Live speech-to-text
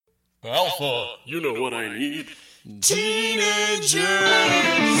Alpha, you know what I need. Teenagers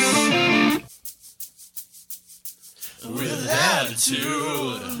with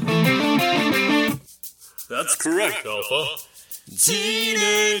attitude. That's correct, Alpha.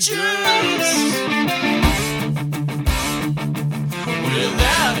 Teenagers with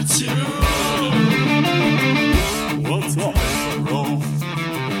attitude. What's up, bro?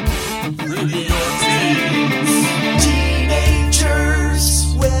 Bring me your teens.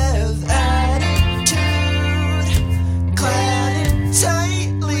 Teenagers with attitude, clad in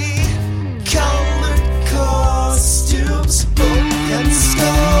tightly colored costumes, book and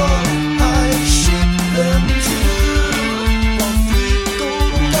skull. I ship them to while three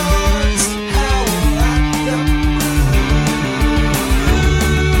gold guards howl at them.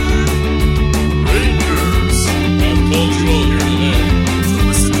 Rangers, I'm cultural here today to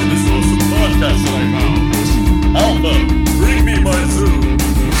listen to this awesome podcast that I found. Alpha, bring me my food.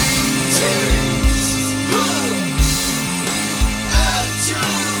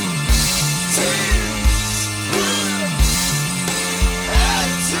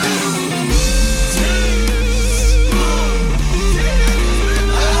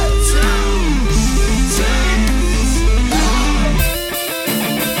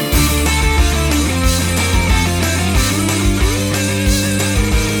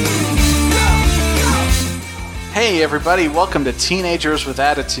 Hey everybody, welcome to Teenagers with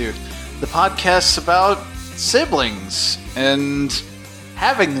Attitude, the podcast about siblings and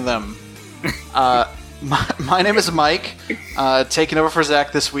having them. My name is Mike, taking over for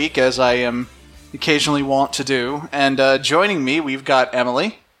Zach this week, as I am occasionally wont to do, and joining me, we've got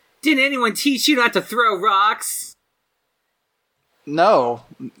Emily. Didn't anyone teach you not to throw rocks? No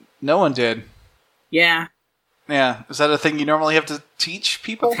one did. Yeah. Yeah, is that a thing you normally have to teach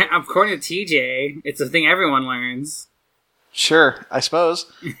people? According to TJ, it's a thing everyone learns. Sure, I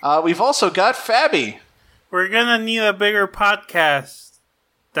suppose. We've also got Fabby. We're gonna need a bigger podcast.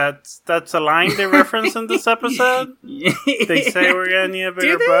 That's a line they reference in this episode. They say we're gonna need a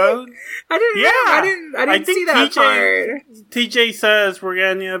bigger boat. I didn't know. I didn't see that part. TJ says we're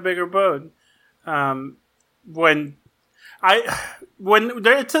gonna need a bigger boat. When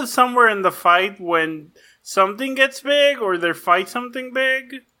it says somewhere in the fight when something gets big or they fight something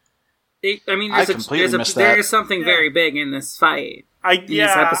big. There's something very big in this fight. This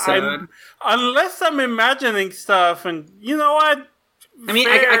episode. Unless I'm imagining stuff, and you know what?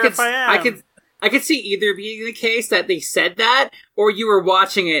 I could see either being the case that they said that, or you were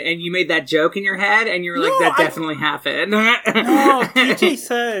watching it and you made that joke in your head, and you were like, "That definitely happened." No, TJ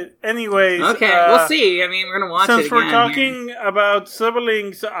said. Anyways, okay, we'll see. I mean, we're gonna watch it again. Since we're talking about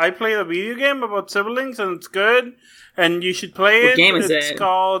siblings, I played a video game about siblings, and it's good, and you should play it. What game is it? It's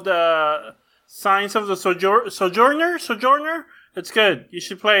called Signs of the Sojourner. Sojourner. It's good. You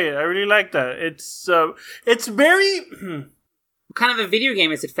should play it. I really like that. It's very. What kind of a video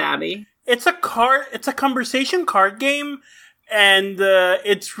game is it, Fabby? It's a conversation card game, and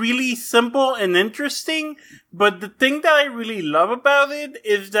it's really simple and interesting. But the thing that I really love about it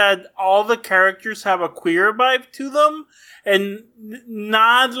is that all the characters have a queer vibe to them, and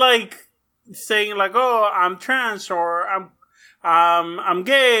not like saying like, "Oh, I'm trans," or I'm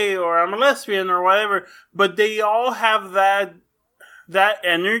gay," or "I'm a lesbian," or whatever. But they all have that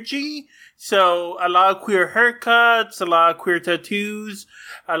energy. So a lot of queer haircuts, a lot of queer tattoos,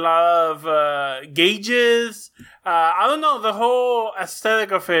 a lot of gauges. I don't know, the whole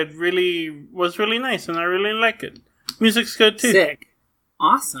aesthetic of it was really nice, and I really like it. Music's good too. Sick.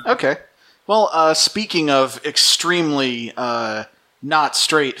 Awesome. Okay. Well, speaking of extremely not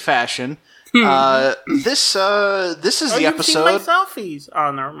straight fashion, this is the episode. You've seen my selfies.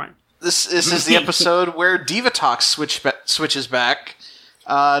 Oh, never mind. This is the episode where Diva Talks switches back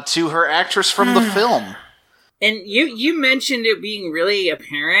to her actress from the film. And you mentioned it being really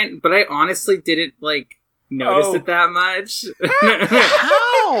apparent, but I honestly didn't notice it that much.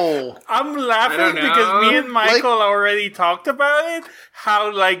 How? I'm laughing because me and Michael already talked about it.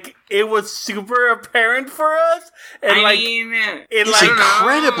 How it was super apparent for us, and it's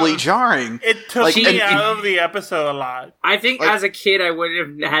incredibly jarring. It took me out of the episode a lot. I think as a kid I would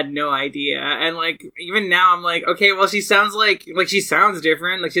have had no idea, and even now I'm like, okay, well she sounds she sounds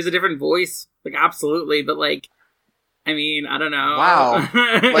different, she has a different voice, absolutely, but I mean, I don't know. Wow.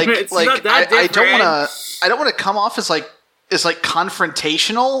 It's not that different. I don't want to come off as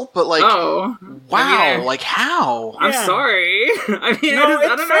confrontational, but wow, how? I'm sorry. I mean,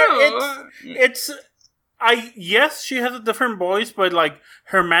 I don't know. Yes, she has a different voice, but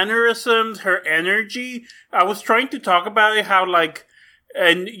her mannerisms, her energy. I was trying to talk about it, how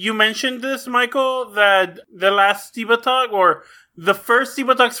And you mentioned this, Michael, that the last Diva Talk, or the first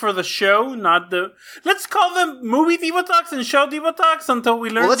Diva Talks for the show, not the. Let's call them movie Diva Talks and show Diva Talks until we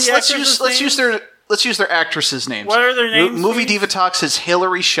learn. Well, let's use their actresses' names. What are their names? Movie please? Diva Talks is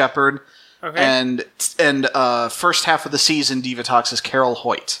Hillary Shepard, Okay. and first half of the season Diva Talks is Carol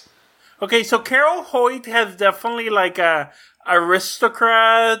Hoyt. Okay, so Carol Hoyt has definitely like a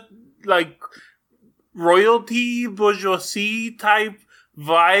aristocrat, like royalty, bourgeoisie type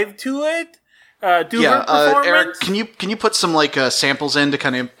vibe to it. Her performance. Eric, can you put some like samples in to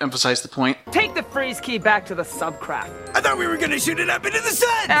kind of emphasize the point? Take the freeze key back to the subcraft. I thought we were gonna shoot it up into the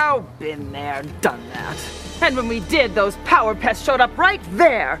sun! Oh, been there, done that. And when we did, those power pests showed up right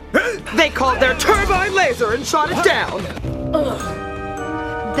there. They called their turbine laser and shot it down.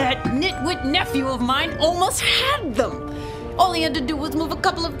 That nitwit nephew of mine almost had them. All he had to do was move a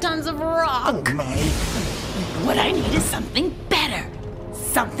couple of tons of rock. Oh my. What I need is something better.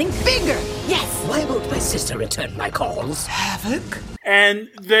 Something bigger. Yes. Why won't my sister return my calls? Havoc? And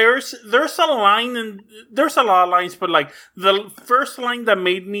there's a line, and there's a lot of lines, but like the first line that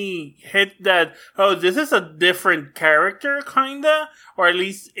made me hit that, oh, this is a different character, kinda, or at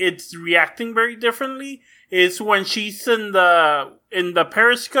least it's reacting very differently, is when she's in the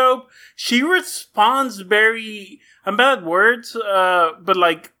periscope. She responds very, I'm bad at words, but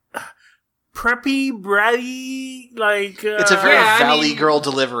like preppy, bratty, like It's a very Valley Girl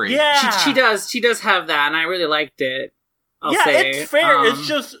delivery. yeah. She does have that, and I really liked it. I'll say. It's fair. It's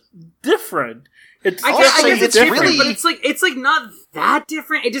just different. It's I Also, guess it's it's different, really- but it's like not that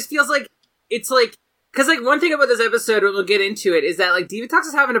different. It just feels like it's like because like one thing about this episode, when we'll get into it, is that like Diva Talks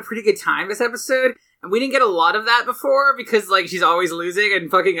is having a pretty good time this episode, and we didn't get a lot of that before because like she's always losing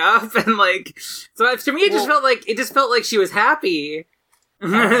and fucking up, and like so to me it just felt like she was happy.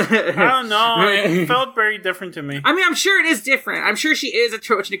 I don't know. It felt very different to me. I mean, I'm sure it is different. I'm sure she is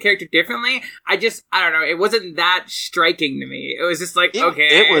approaching the character differently. I don't know. It wasn't that striking to me. It was just like,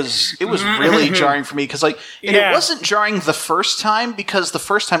 okay. It was really jarring for me because it wasn't jarring the first time because the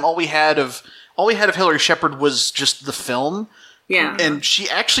first time all we had of Hillary Shepard was just the film. Yeah. And she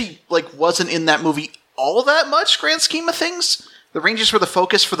actually wasn't in that movie all that much, grand scheme of things. The Rangers were the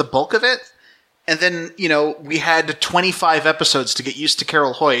focus for the bulk of it. And then, we had 25 episodes to get used to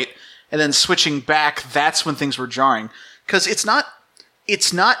Carol Hoyt, and then switching back, that's when things were jarring. Because it's not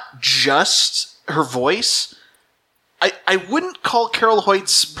just her voice. I wouldn't call Carol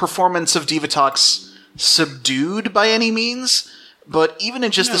Hoyt's performance of Diva Talks subdued by any means, but even in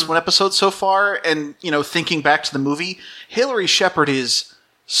just this one episode so far, and, thinking back to the movie, Hillary Shepard is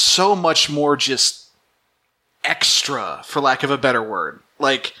so much more just extra, for lack of a better word.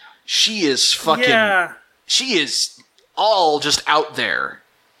 Like, she is she is all just out there.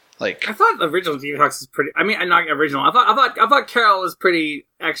 Like, I thought the original Diva Talks was pretty. I mean, not original. I thought Carol was pretty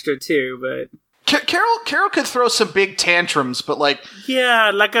extra too, but Carol could throw some big tantrums, but like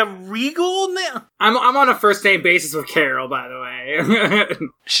a regal. I'm on a first name basis with Carol, by the way.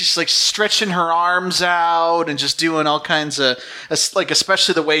 She's like stretching her arms out and just doing all kinds of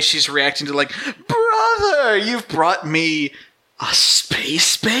especially the way she's reacting to like, brother, you've brought me a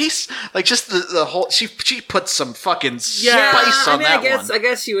space base? Like, just the whole... She put some fucking spice on that one. I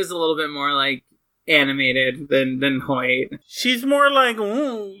guess she was a little bit more, like, animated than Hoyt. She's more like...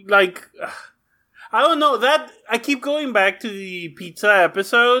 I don't know. That... I keep going back to the pizza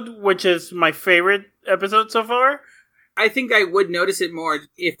episode, which is my favorite episode so far. I think I would notice it more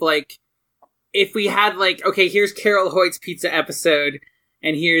if we had, like... Okay, here's Carol Hoyt's pizza episode,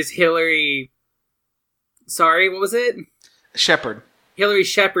 and here's Hillary... Sorry, what was it? Shepard. Hillary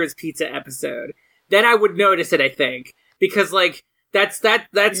Shepard's pizza episode. Then I would notice it, I think. Because, like, that's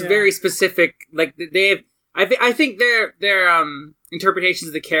very specific. Like, I think their interpretations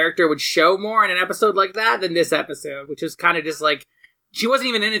of the character would show more in an episode like that than this episode, which is kind of just, like, she wasn't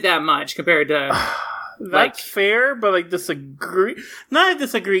even in it that much compared to... That's fair, but, like, disagree. Not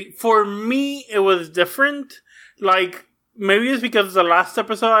disagree. For me, it was different. Like... Maybe it's because the last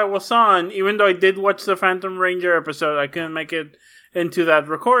episode I was on, even though I did watch the Phantom Ranger episode, I couldn't make it into that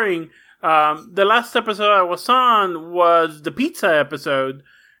recording. The last episode I was on was the pizza episode,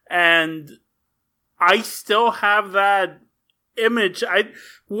 and I still have that image. I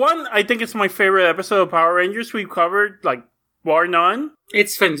think it's my favorite episode of Power Rangers we've covered, like, bar none.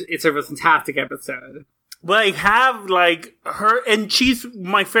 It's a fantastic episode. But I have, like, her, and she's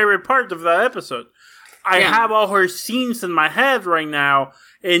my favorite part of that episode. I have all her scenes in my head right now,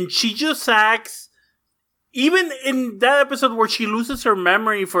 and she just acts, even in that episode where she loses her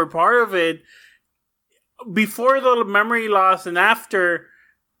memory for part of it, before the memory loss and after,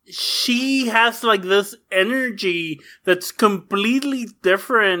 she has like this energy that's completely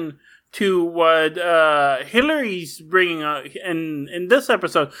different to what Hillary's bringing up in this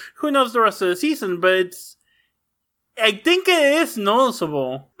episode. Who knows the rest of the season, but I think it is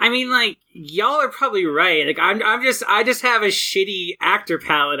noticeable. I mean, like, y'all are probably right. Like, I just have a shitty actor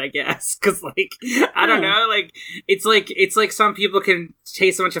palette, I guess. Cause, like, I don't know, like, it's like some people can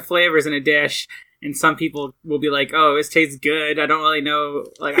taste a bunch of flavors in a dish, and some people will be like, oh, this tastes good. I don't really know,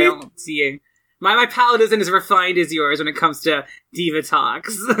 like, I don't see it. My palate isn't as refined as yours when it comes to Diva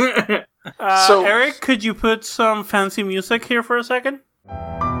Talks. So, Eric, could you put some fancy music here for a second?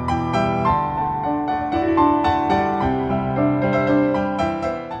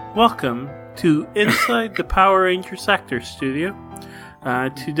 Welcome to Inside the Power Rangers Actor Studio.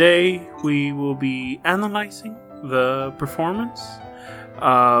 Today we will be analyzing the performance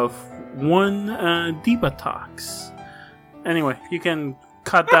of one Diva Talks. Anyway, you can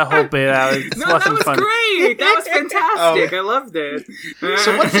cut that whole bit out. It wasn't that was fun. Great. That was fantastic. I loved it.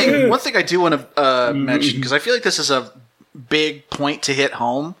 So one thing I do want to mention, because I feel like this is a big point to hit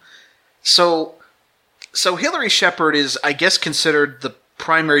home. So Hillary Shepard is, I guess, considered the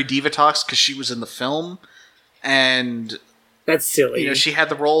primary Diva Talks because she was in the film, and that's silly. You know, she had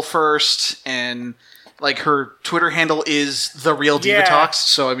the role first, and like her Twitter handle is the real Diva Talks.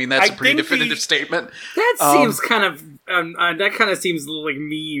 So I mean, that's a pretty definitive statement. That seems kind of seems like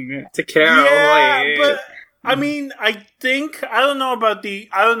mean to Carol. Yeah, but I mean, I think I don't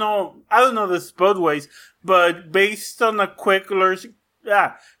know this both ways, but based on a quick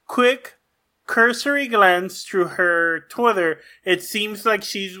cursory glance through her Twitter, it seems like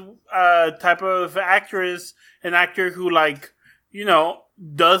she's a type of an actor who, like, you know,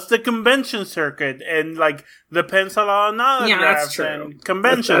 does the convention circuit and, like, depends a lot on autographs and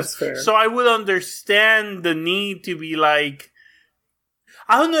conventions. That's so I would understand the need to be like,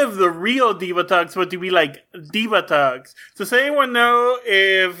 I don't know if the real Diva Talks, but to be like Diva Talks. Does anyone know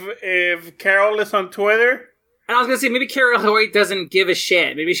if Carol is on Twitter? And I was gonna say, maybe Carol Hoyt doesn't give a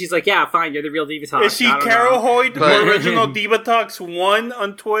shit. Maybe she's like, yeah, fine, you're the real Diva Talks. Is she Carol Hoyt, the original Diva Talks 1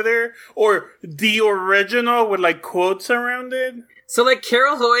 on Twitter? Or the original with, like, quotes around it? So, like,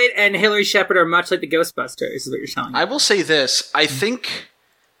 Carol Hoyt and Hillary Shepard are much like the Ghostbusters, is what you're telling me. I will say this. I think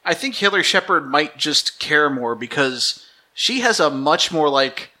Hillary Shepard might just care more because she has a much more,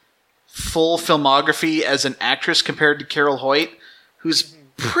 like, full filmography as an actress compared to Carol Hoyt, who's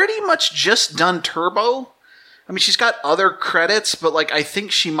pretty much just done Turbo. I mean, she's got other credits, but, like, I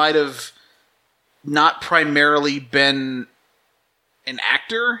think she might have not primarily been an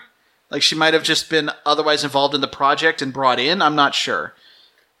actor. Like, she might have just been otherwise involved in the project and brought in. I'm not sure.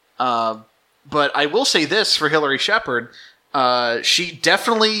 But I will say this for Hillary Shepard. She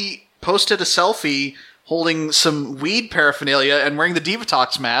definitely posted a selfie holding some weed paraphernalia and wearing the Diva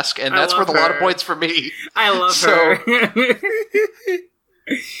Talks mask, and that's worth a lot of points for me. I love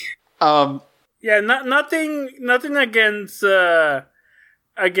her. Yeah, nothing against the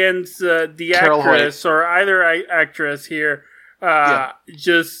Carol actress Hoyt. or either actress here.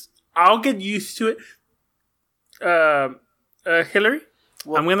 Just I'll get used to it. Hillary,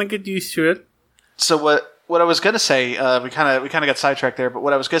 I'm gonna get used to it. So what I was gonna say, we kind of got sidetracked there, but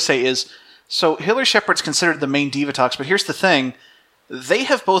what I was gonna say is, so Hillary Shepard's considered the main Diva Talks, but here's the thing: they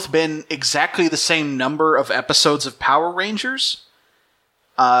have both been exactly the same number of episodes of Power Rangers.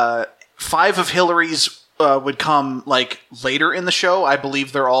 5 of Hillary's would come, like, later in the show. I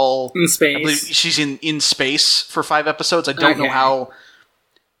believe they're all in space. I believe she's in space for 5 episodes. I don't know how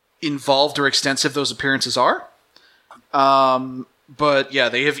involved or extensive those appearances are. But yeah,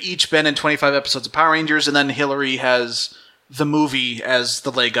 they have each been in 25 episodes of Power Rangers, and then Hillary has the movie as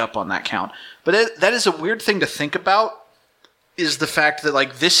the leg up on that count. But that is a weird thing to think about, is the fact that,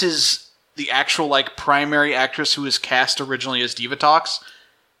 like, this is the actual, like, primary actress who was cast originally as Diva Talks,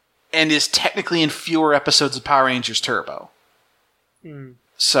 and is technically in fewer episodes of Power Rangers Turbo.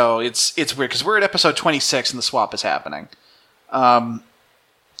 So it's weird, because we're at episode 26 and the swap is happening.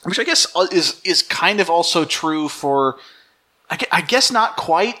 Which I guess is kind of also true for... I guess not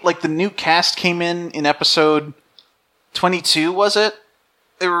quite. Like, the new cast came in episode 22, was it?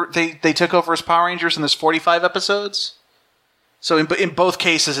 They took over as Power Rangers, and there's 45 episodes. So in both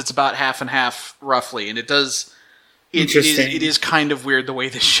cases, it's about half and half, roughly, and it does... It is kind of weird the way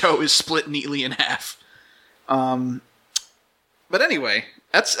this show is split neatly in half. But anyway,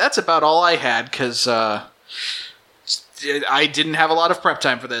 that's about all I had, because I didn't have a lot of prep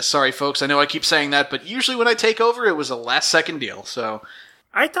time for this. Sorry, folks. I know I keep saying that, but usually when I take over, it was a last-second deal. So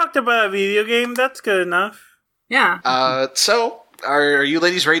I talked about a video game. That's good enough. Yeah. So are you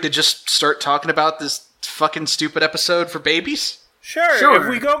ladies ready to just start talking about this fucking stupid episode for babies? Sure. If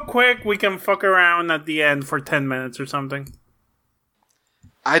we go quick, we can fuck around at the end for 10 minutes or something.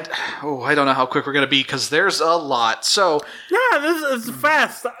 I don't know how quick we're going to be because there's a lot. So Yeah, this is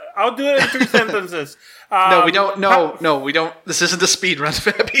fast. I'll do it in 3 sentences. no, we don't. No, we don't. This isn't a speed run,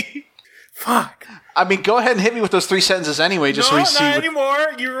 Fabby. Fuck. I mean, go ahead and hit me with those 3 sentences ananyway, just so we see. Not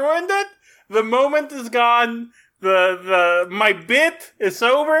anymore. You ruined it. The moment is gone. My bit is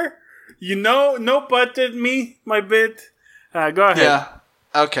over. No butted me. My bit. Go ahead. Yeah.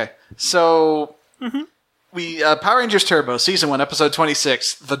 Okay. So we Power Rangers Turbo Season 1, Episode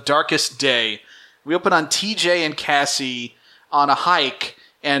 26, The Darkest Day. We open on TJ and Cassie on a hike,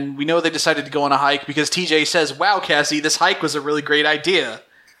 and we know they decided to go on a hike because TJ says, "Wow, Cassie, this hike was a really great idea.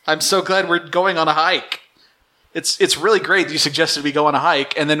 I'm so glad we're going on a hike. It's really great that you suggested we go on a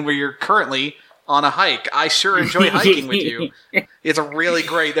hike, and then we're currently on a hike. I sure enjoy hiking with you. It's really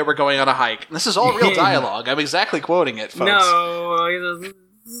great that we're going on a hike." And this is all real dialogue. I'm exactly quoting it, folks. No,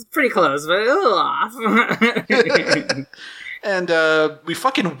 it's pretty close, but a little off. And we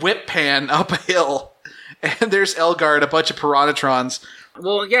fucking whip pan up a hill, and there's Elgar and a bunch of Piranhatrons.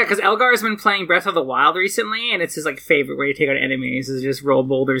 Well, yeah, because Elgar's been playing Breath of the Wild recently, and it's his favorite way to take out enemies is just roll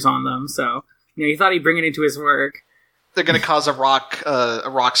boulders on them. So he thought he'd bring it into his work. They're going to cause a rock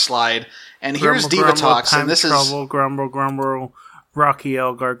slide, and here's Divatox, and this is grumble, Rocky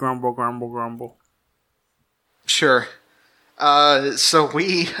Elgar, grumble. Sure. So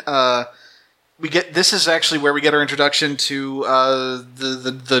we get, this is actually where we get our introduction to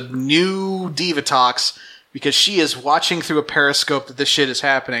the new Divatox, because she is watching through a periscope that this shit is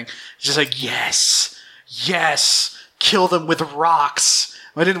happening. She's like, yes, kill them with rocks.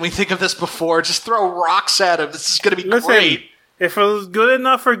 Why didn't we think of this before? Just throw rocks at them. This is going to be great. If it was good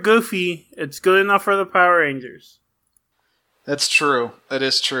enough for Goofy, it's good enough for the Power Rangers. That's true. That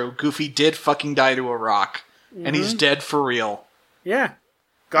is true. Goofy did fucking die to a rock, and he's dead for real. Yeah.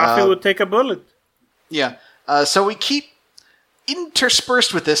 Goofy would take a bullet. Yeah. So we keep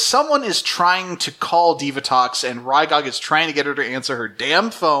interspersed with this. Someone is trying to call Divatox, and Rygog is trying to get her to answer her damn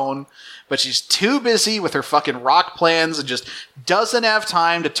phone, but she's too busy with her fucking rock plans and just doesn't have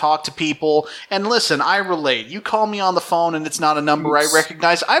time to talk to people. And listen, I relate. You call me on the phone and it's not a number I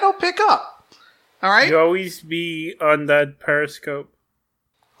recognize, I don't pick up. All right? You always be on that periscope.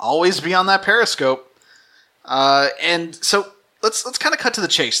 Always be on that periscope. And so let's kind of cut to the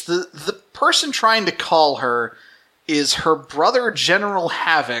chase. The person trying to call her is her brother, General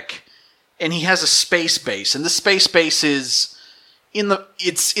Havoc, and he has a space base. And this space base is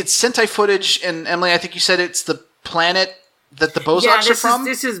it's Sentai footage, and Emily, I think you said it's the planet that the Bozoks are from?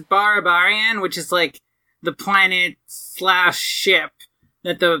 This is Barabarian, which is the planet / ship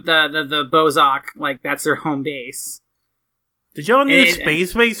that the Bozok, that's their home base. Did y'all know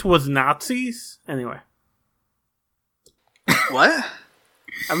space base was Nazis? Anyway. What?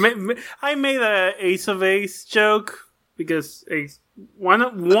 I made a Ace of Ace joke because one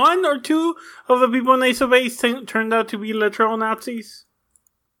or two of the people in Ace of Ace turned out to be literal Nazis.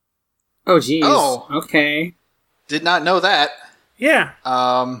 Oh, jeez. Oh, okay. Did not know that. Yeah.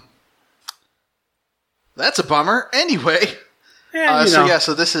 That's a bummer. Anyway. Yeah,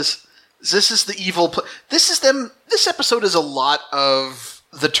 so this is the evil. This is them. This episode is a lot of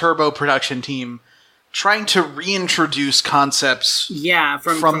the Turbo production team trying to reintroduce concepts. Yeah,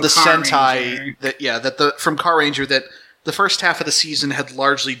 from the Car Sentai Ranger. From Car Ranger that the first half of the season had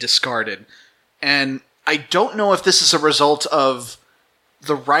largely discarded. And I don't know if this is a result of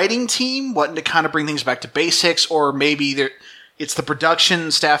the writing team wanting to kind of bring things back to basics, or maybe it's the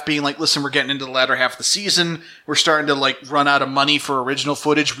production staff being like, listen, we're getting into the latter half of the season. We're starting to run out of money for original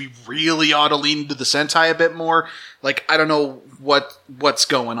footage. We really ought to lean into the Sentai a bit more. I don't know what's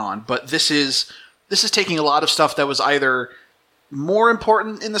going on, but this is taking a lot of stuff that was either more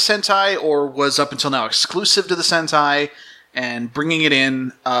important in the Sentai or was up until now exclusive to the Sentai, and bringing it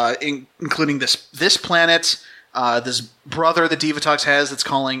in including this planet, this brother that Divatox has that's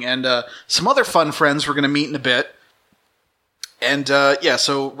calling, and some other fun friends we're going to meet in a bit. And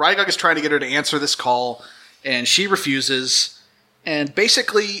so Rygog is trying to get her to answer this call, and she refuses. And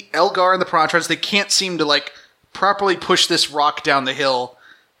basically, Elgar and the Piranhatrons, they can't seem to properly push this rock down the hill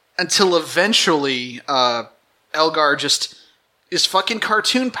until eventually Elgar just is fucking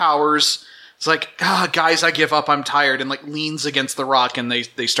cartoon powers. It's guys, I give up, I'm tired, and leans against the rock, and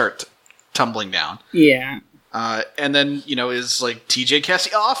they start tumbling down. Yeah. And then, is TJ,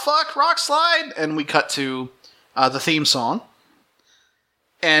 Cassie, oh fuck, rock slide! And we cut to the theme song.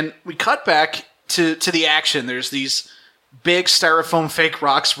 And we cut back to the action. There's these big styrofoam fake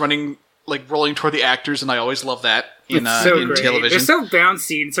rocks rolling toward the actors, and I always love that in television. They're so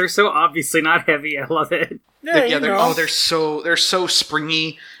bouncy, and they're so obviously not heavy. I love it. They're so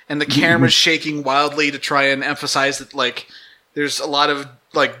springy, and the camera's shaking wildly to try and emphasize that there's a lot of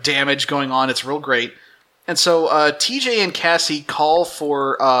like damage going on. It's real great. And so TJ and Cassie call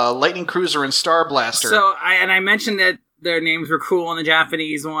for Lightning Cruiser and Star Blaster. So I mentioned that their names were cool in the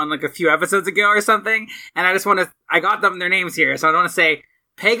Japanese one like a few episodes ago or something, and I got them their names here, so I want to say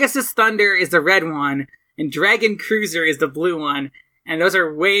Pegasus Thunder is the red one, and Dragon Cruiser is the blue one, and those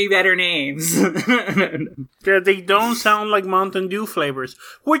are way better names. They don't sound like Mountain Dew flavors,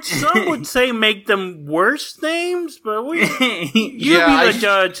 which some would say make them worse names, but you be the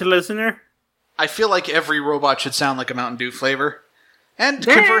judge, listener. I feel like every robot should sound like a Mountain Dew flavor. And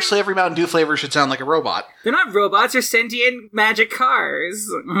conversely, every Mountain Dew flavor should sound like a robot. They're not robots, they're sentient magic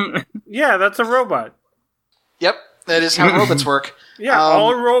cars. Yeah, that's a robot. Yep, that is how robots work. Yeah,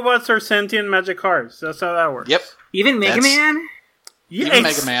 all robots are sentient magic cars. That's how that works. Yep. Even Mega Man? Yeah, even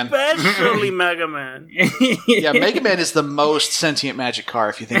Mega Man. Especially Mega Man. Yeah, Mega Man is the most sentient magic car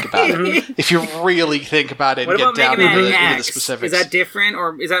if you think about it. If you really think about it and get down into the specifics. Is that different,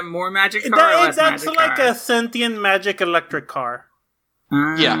 or is that more magic car or less that's magic like car? a sentient magic electric car.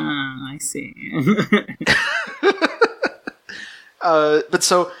 Yeah. I see. But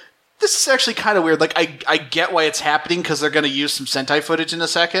so, this is actually kind of weird. Like, I get why it's happening, because they're going to use some Sentai footage in a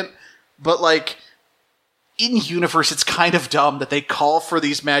second. But, like, in universe, it's kind of dumb that they call for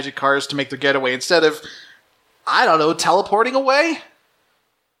these magic cars to make their getaway instead of, I don't know, teleporting away?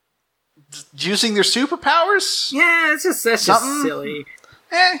 Using their superpowers? Yeah, that's just silly.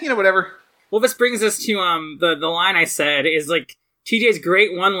 Whatever. Well, this brings us to the line I said is like TJ's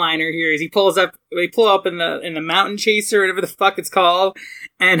great one-liner here is they pull up in the Mountain Chaser, whatever the fuck it's called,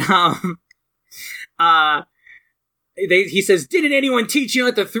 and he says, "Didn't anyone teach you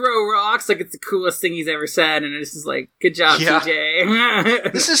not to throw rocks?" Like it's the coolest thing he's ever said, and it's just like, good job,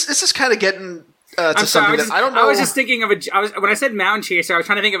 TJ. This is kind of getting to something that I don't know. I was just thinking of when I said Mountain Chaser, I was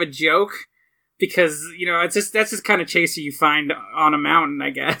trying to think of a joke because that's just kind of chaser you find on a mountain, I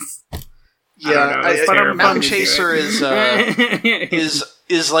guess. Yeah, Mountain Chaser is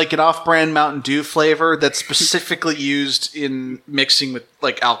like an off-brand Mountain Dew flavor that's specifically used in mixing with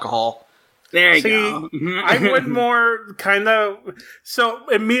like alcohol. There you go. I went more kind of... So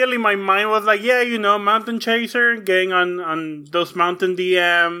immediately my mind was like, Mountain Chaser, getting on those mountain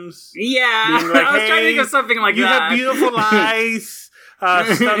DMs. Yeah, like, I was trying to think of something like you that. have beautiful eyes,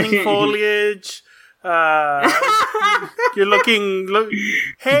 stunning foliage. You're looking...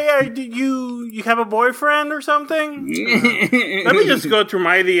 Hey, you have a boyfriend or something? Let me just go through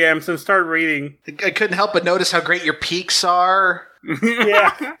my DMs and start reading. I couldn't help but notice how great your peaks are.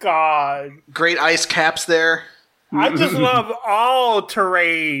 Yeah, God. Great ice caps there. I just love all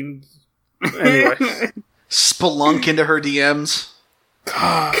terrain. Anyway. Spelunk into her DMs.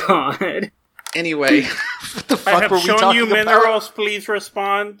 God. Anyway, what the fuck were we talking about? I have shown you minerals, please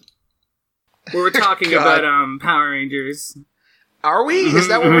respond. We're talking about Power Rangers. Are we? Is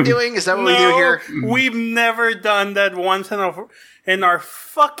that what we're doing? Is that what we do here? We've never done that once in our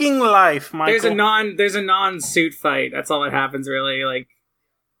fucking life, Michael. There's a non-suit fight. That's all that happens, really. Like,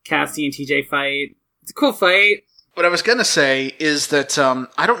 Cassie and TJ fight. It's a cool fight. What I was gonna say is that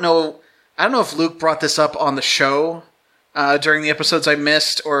I don't know if Luke brought this up on the show during the episodes I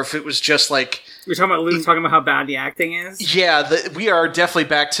missed, or if it was just like... We're talking about Luke talking about how bad the acting is? Yeah, we are definitely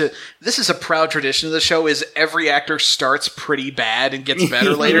back to... This is a proud tradition of the show, is every actor starts pretty bad and gets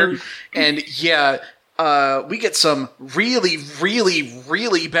better later. And yeah, we get some really, really,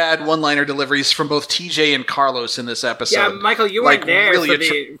 really bad one-liner deliveries from both TJ and Carlos in this episode. Yeah, Michael, you weren't there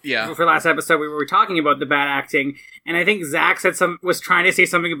really for last episode. We were talking about the bad acting, and I think Zach was trying to say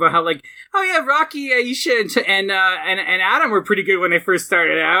something about how, like, oh yeah, Rocky, you should, and Adam were pretty good when they first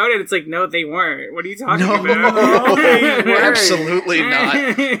started out, and it's like, no, they weren't. What are you talking about? No, they weren't. Absolutely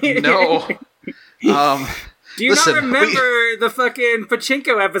not. No. Do you not remember the fucking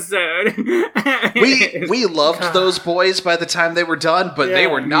Pachinko episode? we loved those boys by the time they were done, but they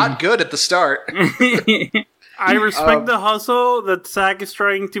were not good at the start. I respect the hustle that Zach is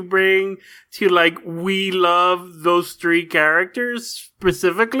trying to bring to, like, we love those three characters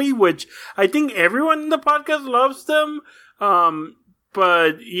specifically, which I think everyone in the podcast loves them.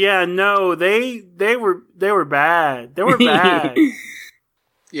 But yeah, no, they were bad. They were bad.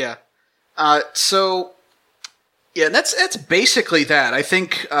 Yeah. So yeah, that's basically that. I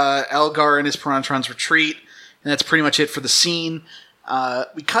think Elgar and his Piranhatrons retreat, and that's pretty much it for the scene.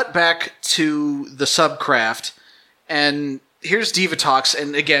 We cut back to the subcraft, and here's Divatox,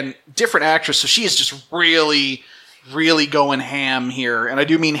 and again, different actress, so she is just really, really going ham here, and I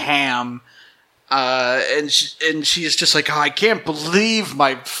do mean ham. And she is just like, oh, I can't believe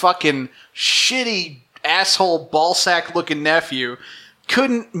my fucking shitty asshole ballsack looking nephew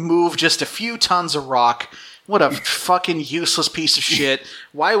couldn't move just a few tons of rock What a fucking useless piece of shit.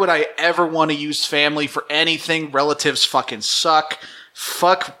 Why would I ever want to use family for anything? Relatives fucking suck.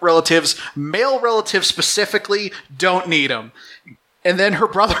 Fuck relatives. Male relatives specifically, don't need them. And then her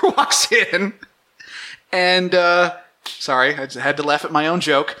brother walks in, and, sorry, I just had to laugh at my own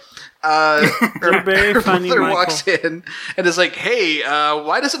joke. Her brother walks in and is like, hey,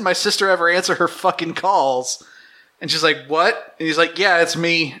 why doesn't my sister ever answer her fucking calls? And she's like, what? And he's like, yeah, it's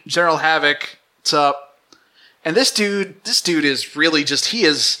me, General Havoc. What's up? And this dude is really just, he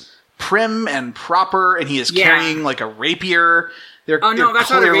is prim and proper, and he is carrying like a rapier. That's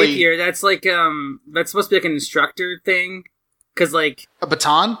not a rapier. That's like, that's supposed to be like an instructor thing. Cause like... A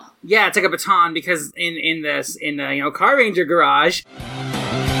baton? Yeah, it's like a baton, because in the Car Ranger garage...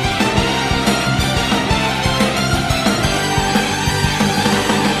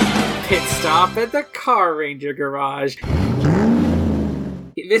 Pit stop at the Car Ranger garage.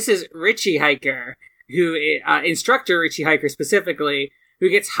 This is Richie Hiker, who instructor Richie Hiker specifically, who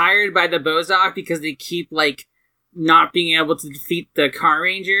gets hired by the Bozok because they keep like not being able to defeat the Car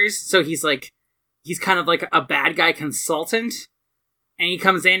Rangers. So he's kind of like a bad guy consultant, and he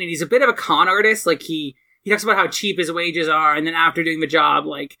comes in and he's a bit of a con artist. Like he talks about how cheap his wages are, and then after doing the job,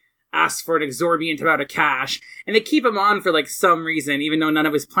 like asks for an exorbitant amount of cash, and they keep him on for like some reason, even though none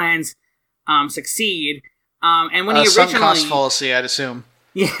of his plans succeed. And when he originally sunk cost fallacy, I'd assume.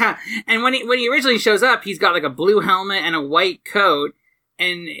 Yeah, and when he originally shows up, he's got like a blue helmet and a white coat,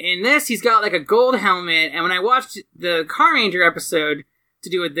 and in this he's got like a gold helmet. And when I watched the Car Ranger episode to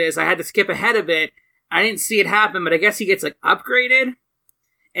do with this, I had to skip ahead a bit. I didn't see it happen, but I guess he gets like upgraded,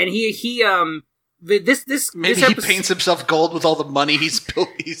 and he paints himself gold with all the money he's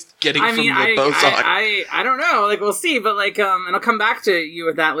getting from the Bozok. I don't know, like we'll see, but like and I'll come back to you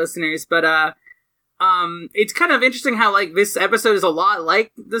with that, listeners, but it's kind of interesting how like this episode is a lot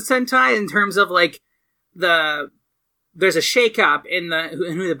like the Sentai in terms of like there's a shakeup in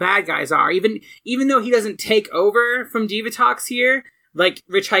who the bad guys are, even though he doesn't take over from Divatox here like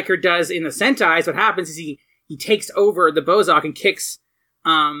Rich Hiker does in the Sentais. What happens is he takes over the Bozok and kicks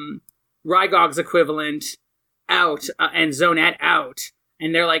Rygog's equivalent out and Zonette out,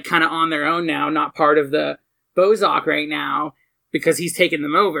 and they're like kind of on their own now, not part of the Bozok right now because he's taken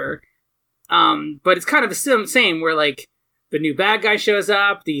them over. But it's kind of the same where like the new bad guy shows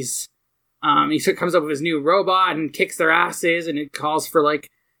up, he comes up with his new robot and kicks their asses, and it calls for like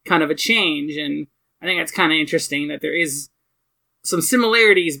kind of a change. And I think that's kind of interesting that there is some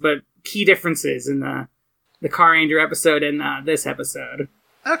similarities but key differences in the Car Ranger episode and this episode.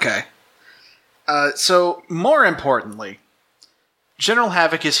 Okay. So more importantly, General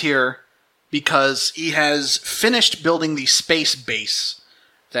Havoc is here because he has finished building the space base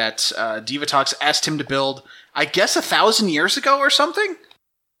that Divatox asked him to build, I guess 1,000 years ago or something?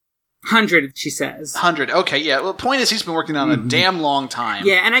 100, she says. 100, okay, yeah. Well, the point is he's been working on a damn long time.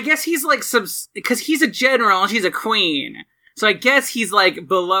 Yeah, and I guess he's like, because he's a general and she's a queen. So I guess he's like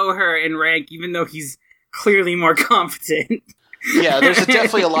below her in rank, even though he's clearly more competent. Yeah, there's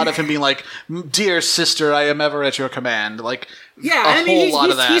definitely a lot of him being like, dear sister, I am ever at your command. Like, yeah,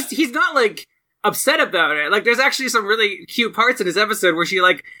 he's not like upset about it. Like, there's actually some really cute parts in this episode where she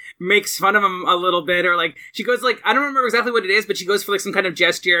like makes fun of him a little bit, or like she goes like, I don't remember exactly what it is, but she goes for like some kind of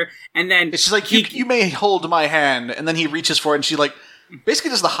gesture, and then it's just like you may hold my hand, and then he reaches for it, and she like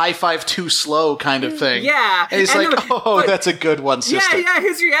basically does the high five too slow kind of thing. Yeah, and he's like, that's a good one, sister. Yeah,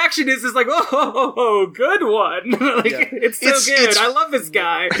 his reaction is like, oh, good one. Like, it's so good. I love this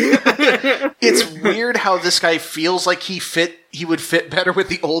guy. It's weird how this guy feels like he would fit better with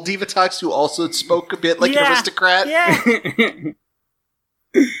the old Divatox, who also spoke a bit like an aristocrat. Yeah.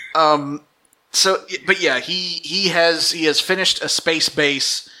 But yeah, he has finished a space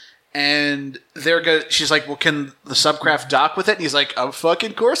base, and she's like, well, can the subcraft dock with it? And he's like, oh,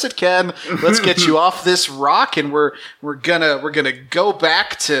 fucking course it can. Let's get you off this rock, and we're gonna go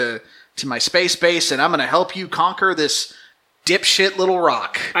back to my space base, and I'm gonna help you conquer this dipshit little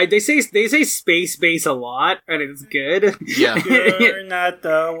rock. They say space base a lot, and it's good. Yeah. You're not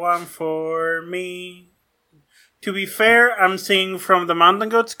the one for me. To be fair, I'm seeing from the Mountain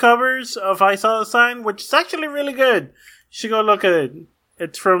Goats covers of I Saw the Sign, which is actually really good. You should go look at it.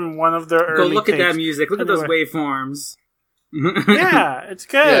 It's from one of their early Go look at tapes. that music. Look at those waveforms. Yeah, it's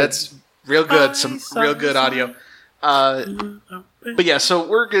good. Yeah, it's real good. Some real good audio. But yeah, so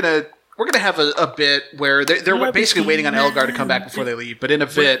we're gonna have a bit where they're basically waiting on Elgar to come back before they leave. But in a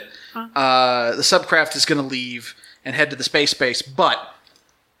bit, the subcraft is gonna leave and head to the space base. But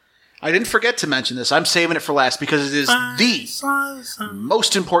I didn't forget to mention this. I'm saving it for last because it is the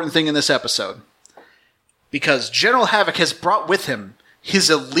most important thing in this episode. Because General Havoc has brought with him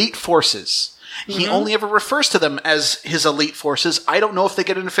his elite forces. He only ever refers to them as his elite forces. I don't know if they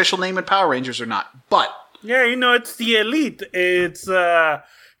get an official name in Power Rangers or not, but... Yeah, it's the elite. It's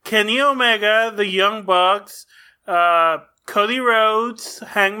Kenny Omega, the Young Bucks, Cody Rhodes,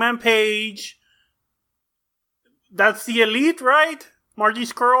 Hangman Page. That's the elite, right? Margie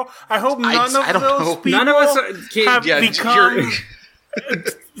Skrull. I hope none of those people none of us have become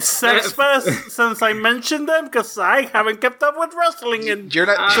sex fest since I mentioned them, because I haven't kept up with wrestling in You're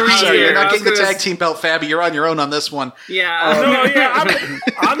not, 3 years. you're not getting the tag team belt, Fabby. You're on your own on this one. Yeah.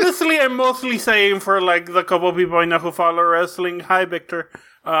 Honestly, I'm mostly saying for like the couple people I know who follow wrestling. Hi, Victor.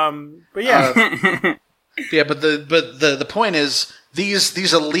 But yeah. Yeah, but the point is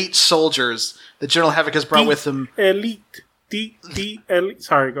these elite soldiers that General Havoc has brought with him. Elite. The elite.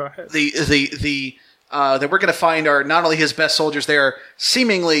 Sorry, go ahead. That we're going to find are not only his best soldiers, they are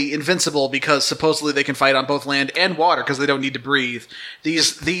seemingly invincible because supposedly they can fight on both land and water because they don't need to breathe.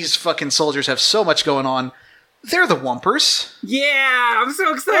 These fucking soldiers have so much going on. They're the Wumpers. Yeah, I'm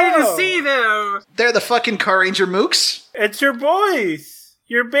so excited to see them. They're the fucking Car Ranger Mooks. It's your boys.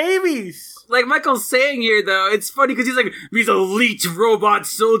 Your babies. Like Michael's saying here, though, it's funny because he's like, these elite robot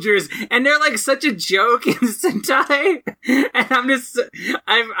soldiers, and they're like such a joke in Sentai. And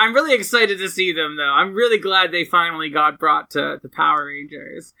I'm really excited to see them, though. I'm really glad they finally got brought to the Power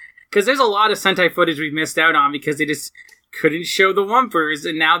Rangers. Because there's a lot of Sentai footage we've missed out on because they just couldn't show the Wumpers,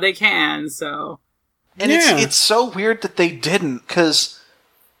 and now they can, so. And it's so weird that they didn't, because,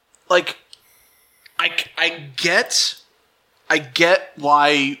 like, I get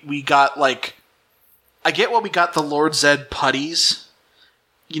why we got the Lord Zed putties,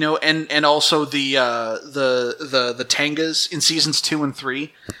 and also the Tangas in seasons 2 and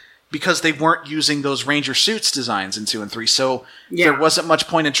 3, because they weren't using those Ranger suits designs in 2 and 3, so there wasn't much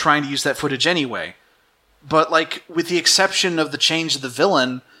point in trying to use that footage anyway. But like, with the exception of the change of the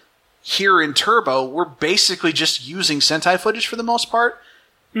villain, here in Turbo, we're basically just using Sentai footage for the most part,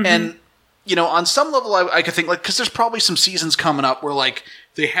 and on some level, I could think, like, because there's probably some seasons coming up where, like,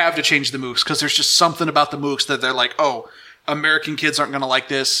 they have to change the Mooks, because there's just something about the Mooks that they're like, oh, American kids aren't going to like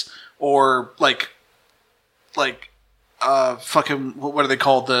this, or, fucking, what are they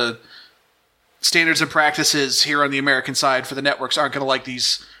called? The standards and practices here on the American side for the networks aren't going to like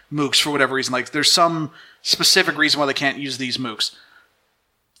these Mooks for whatever reason. Like, there's some specific reason why they can't use these Mooks.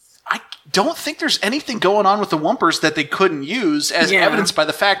 I don't think there's anything going on with the Wumpers that they couldn't use, as evidenced by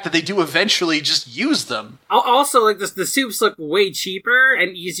the fact that they do eventually just use them. Also, like, the suits look way cheaper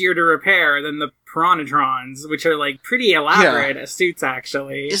and easier to repair than the Piranhatrons, which are, like, pretty elaborate suits,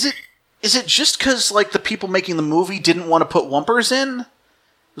 actually. Is it just because, like, the people making the movie didn't want to put Wumpers in?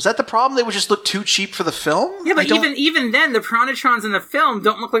 Was that the problem? They would just look too cheap for the film? Yeah, but even then, the Piranhatrons in the film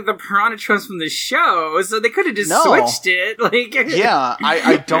don't look like the Piranhatrons from the show, so they could have just switched it. Like, yeah,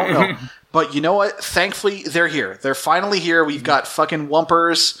 I don't know. But you know what? Thankfully, they're here. They're finally here. We've got fucking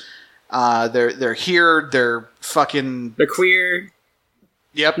Wumpers. They're here. They're fucking... They're queer.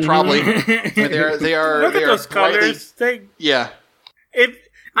 Yep, probably. They are. Look at those colors. The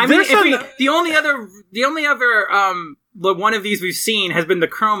only other one of these we've seen has been the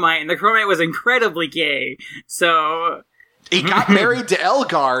Chromite, and the Chromite was incredibly gay. So he got married to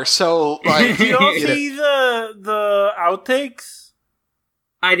Elgar. So, like, did you all see the outtakes?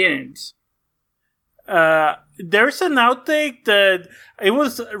 I didn't. There's an outtake that it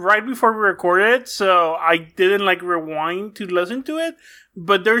was right before we recorded, so I didn't rewind to listen to it.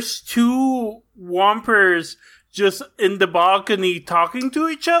 But there's two Wumpers just in the balcony talking to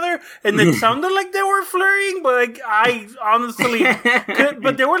each other, and it sounded like they were flirting, but I honestly could,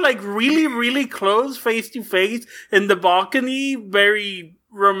 but they were really, really close, face to face in the balcony, very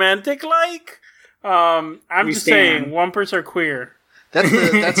romantic I'm just saying, Wumpers are queer. That's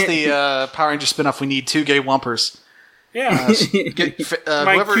the Power Ranger spinoff. We need 2 gay Wumpers. Yeah.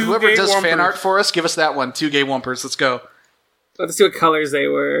 Whoever does fan art for us, give us that one. 2 gay Wumpers. Let's go. Let's see what colors they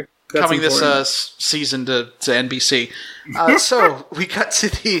were. That's coming important. This season to NBC. So we cut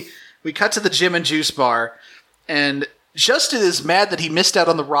to the Jim and Juice bar, and Justin is mad that he missed out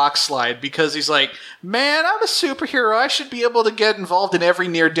on the rock slide because he's like, man, I'm a superhero. I should be able to get involved in every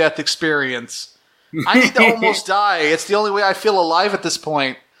near-death experience. I need to almost die. It's the only way I feel alive at this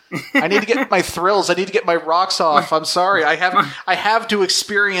point. I need to get my thrills. I need to get my rocks off. I'm sorry. I have to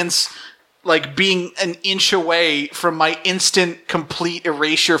experience being an inch away from my instant, complete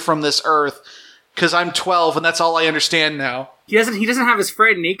erasure from this earth, because I'm 12 and that's all I understand now. he doesn't have his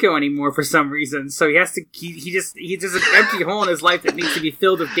friend Nico anymore for some reason, so he has to he's an empty hole in his life that needs to be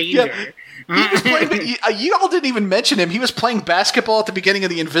filled with danger. Yeah. He was playing, you all didn't even mention him. He was playing basketball at the beginning of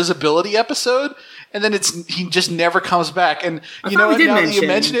the invisibility episode, and then he just never comes back. And you know what? Now that you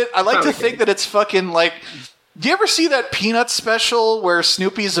mention it, I like to think that it's fucking like. Do you ever see that Peanuts special where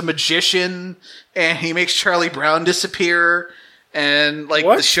Snoopy's a magician and he makes Charlie Brown disappear, and like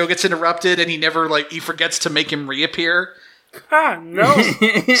the show gets interrupted and he forgets to make him reappear? No.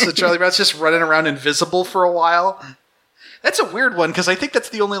 So Charlie Brown's just running around invisible for a while. That's a weird one because I think that's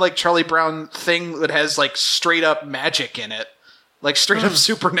the only like Charlie Brown thing that has like straight up magic in it, like straight up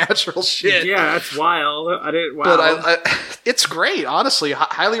supernatural shit. Yeah, that's wild. Wow. But it's great, honestly.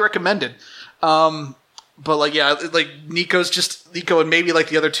 Highly recommended. But like, yeah, like Nico and maybe like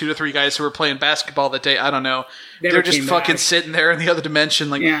the other 2 to 3 guys who were playing basketball that day. I don't know. They're just fucking sitting there in the other dimension,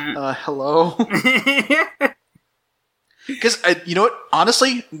 like, hello. Because you know what?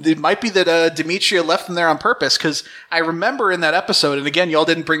 Honestly, it might be that Demetria left them there on purpose. Because I remember in that episode, and again, y'all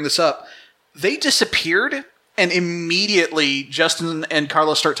didn't bring this up, they disappeared, and immediately Justin and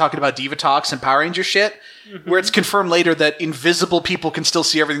Carlos start talking about Divatox and Power Ranger shit, where it's confirmed later that invisible people can still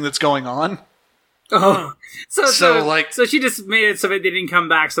see everything that's going on. Oh, so she just made it so that they didn't come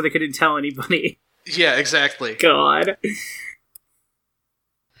back, so they couldn't tell anybody. Yeah, exactly. God.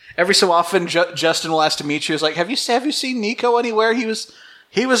 Every so often, Justin will ask Demetria, like, "Have you seen Nico anywhere? He was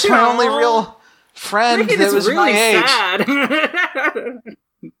my only real friend that was really my age."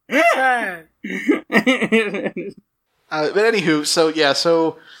 But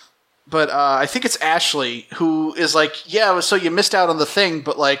anywho, but I think it's Ashley who is like, "Yeah, so you missed out on the thing,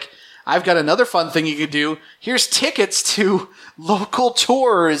 but like." I've got another fun thing you could do. Here's tickets to local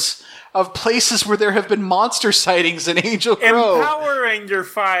tours of places where there have been monster sightings in Angel Grove. And Power Ranger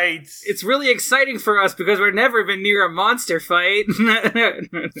fights. It's really exciting for us because we've never been near a monster fight.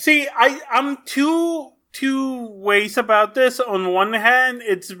 See, I'm two ways about this. On one hand,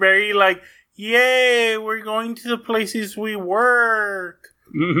 it's very like, yay, we're going to the places we work.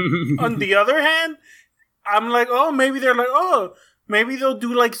 On the other hand, I'm like, oh, maybe they're like, oh, maybe they'll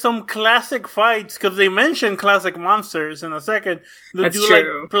do like some classic fights because they mentioned classic monsters in a second. They'll do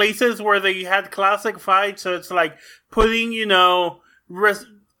true. Like places where they had classic fights, so it's like putting,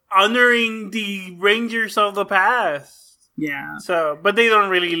 honoring the Rangers of the past. Yeah. So, but they don't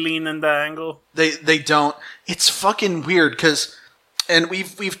really lean in that angle. They don't. It's fucking weird because, and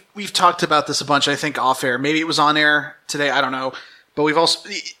we've talked about this a bunch. I think off air. Maybe it was on air today. I don't know. But we've also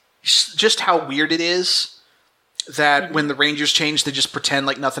just how weird it is. That when the Rangers change, they just pretend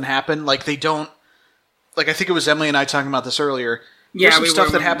like nothing happened. Like they don't. Like I think it was Emily and I talking about this earlier. There's some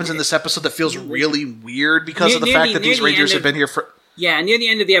stuff that happens in this episode that feels really weird because of the fact that these Rangers have been here for. Yeah, near the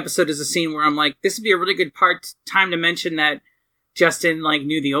end of the episode is a scene where I'm like, this would be a really good time to mention that Justin like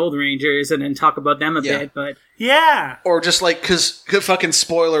knew the old Rangers and then talk about them a bit. But yeah, or just like because fucking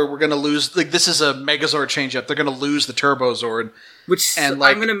spoiler, we're gonna lose. Like this is a Megazord change up. They're gonna lose the Turbozord. I'm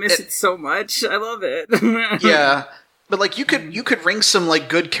gonna miss it so much. I love it. Yeah, but like you could wring some like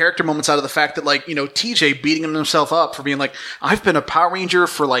good character moments out of the fact that like TJ beating himself up for being like I've been a Power Ranger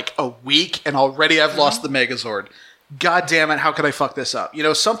for like a week and already I've lost the Megazord. God damn it! How could I fuck this up?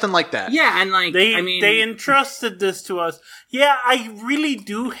 Something like that. Yeah, and like they entrusted this to us. Yeah, I really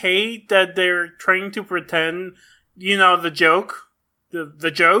do hate that they're trying to pretend. The joke,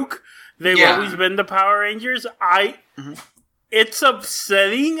 the joke. They've always been the Power Rangers. It's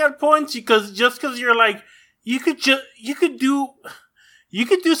upsetting at points because you're like you could do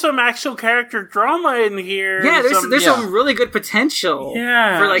some actual character drama in here. Yeah, there's some really good potential.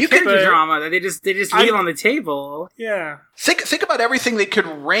 Yeah, for like character drama that they just leave on the table. Yeah, think about everything they could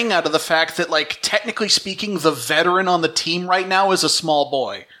wring out of the fact that like technically speaking, the veteran on the team right now is a small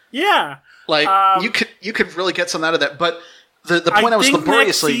boy. Yeah, like you could really get some out of that, but. The point I was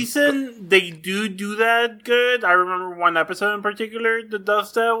laboriously... next season, they do that good. I remember one episode in particular that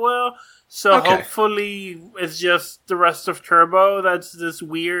does that well. So hopefully it's just the rest of Turbo that's this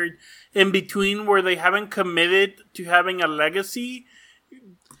weird in-between where they haven't committed to having a legacy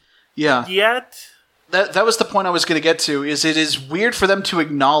yet. That was the point I was going to get to, is it is weird for them to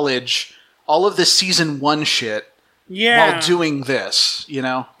acknowledge all of this Season 1 shit while doing this,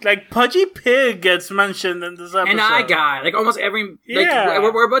 Like, Pudgy Pig gets mentioned in this episode. And I Guy. Like, almost every...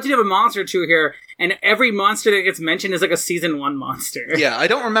 we're about to do a monster or two here, and every monster that gets mentioned is like a Season 1 monster. Yeah, I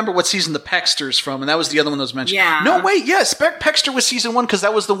don't remember what season the Peckster's from, and that was the other one that was mentioned. Yeah. No, wait, yes, Peckster was Season 1, because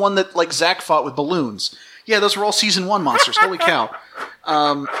that was the one that, like, Zach fought with balloons. Yeah, those were all season 1 monsters. Holy cow!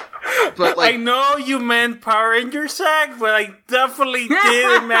 But I know you meant Power Ranger Zack, but I definitely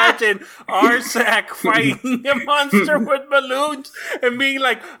did imagine our Zack fighting a monster with balloons and being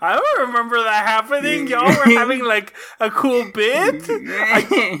like, I don't remember that happening. Y'all were having like a cool bit. Did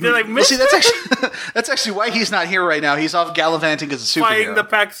I miss see, that's actually why he's not here right now. He's off gallivanting as a superhero. fighting the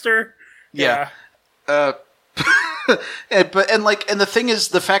Paxter? Yeah. And the thing is,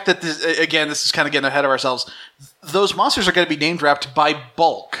 the fact that this is kind of getting ahead of ourselves. Those monsters are going to be name dropped by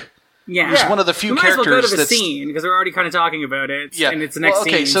Bulk. Yeah. Who's one of the few we might characters as well go to the that's scene because we're already kind of talking about it. Yeah. And it's the next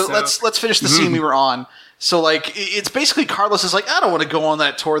okay, scene. so let's finish the scene we were on. So like it's basically Carlos is like, I don't want to go on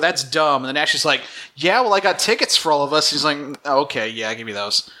that tour. That's dumb. And then Ashley's like, yeah, well I got tickets for all of us. He's like, oh, okay, yeah, give me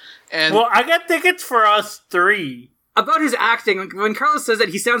those. And Well, I got tickets for us 3. About his acting, like, when Carlos says that,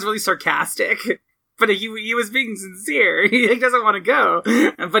 he sounds really sarcastic. But he was being sincere. He doesn't want to go.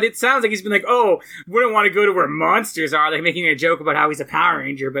 But it sounds like he's been like, oh, wouldn't want to go to where monsters are. Like making a joke about how he's a Power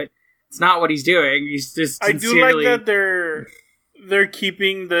Ranger, but it's not what he's doing. He's just sincerely... I do like that they're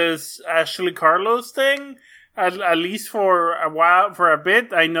keeping this Ashley Carlos thing, at least for a while, for a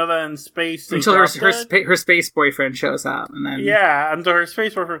bit. I know that in space... Until her space boyfriend shows up. And then Yeah, until her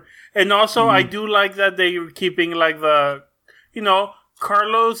space boyfriend. And also, I do like that they're keeping like the,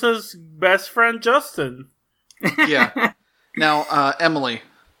 Carlos's best friend, Justin. yeah. Now, Emily.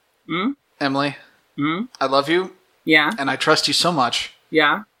 Emily. I love you. Yeah. And I trust you so much.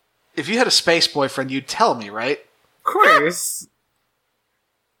 Yeah. If you had a space boyfriend, you'd tell me, right? Of course.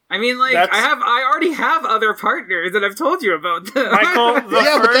 I mean, like, I already have other partners that I've told you about. Michael,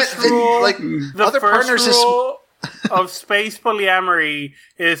 other partners rule of space polyamory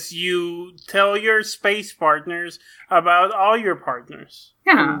is you tell your space partners about all your partners.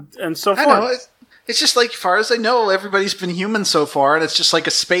 Yeah. And so I forth. know. It's just like, far as I know, everybody's been human so far, and it's just like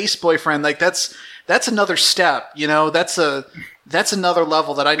a space boyfriend. Like that's another step, That's another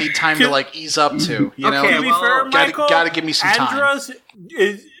level that I need time to like ease up to. To be fair, Michael, gotta give me some time.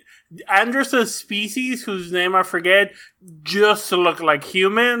 Andros' species, whose name I forget, just look like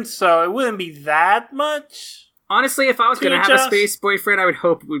humans, so it wouldn't be that much. Honestly, if I was going to have a space boyfriend, I would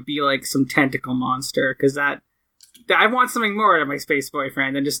hope it would be like some tentacle monster, because I want something more out of my space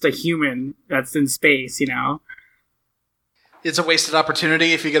boyfriend than just a human that's in space, It's a wasted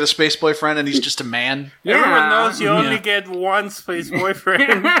opportunity if you get a space boyfriend and he's just a man. Yeah. Everyone knows you only get one space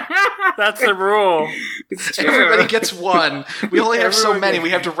boyfriend. That's the rule. It's true. Everybody gets one. We only have so many.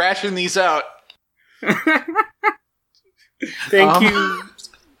 We have to ration these out. Thank you.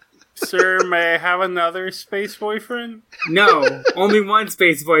 Sir, may I have another space boyfriend? No, only one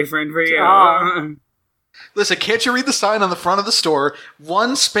space boyfriend for you. Listen, can't you read the sign on the front of the store?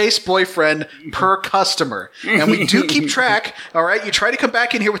 One space boyfriend per customer. And we do keep track, all right? You try to come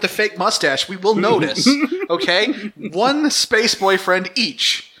back in here with a fake mustache, we will notice, okay? One space boyfriend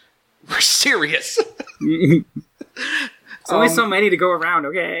each. We're serious. It's only so many to go around,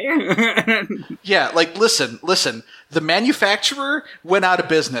 okay? Yeah, like, listen. The manufacturer went out of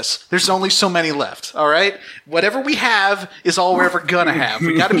business. There's only so many left, all right? Whatever we have is all we're ever gonna have.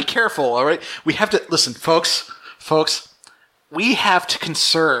 We gotta be careful, all right? We have to... Listen, folks, we have to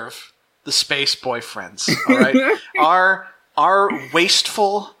conserve the space boyfriends, all right? Our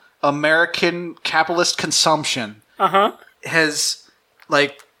wasteful American capitalist consumption has,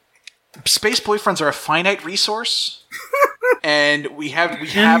 like... Space boyfriends are a finite resource, and we have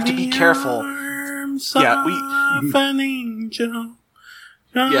to be careful. An angel.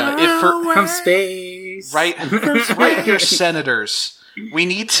 From space. Right here, senators. We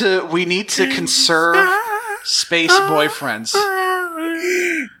need to conserve space boyfriends.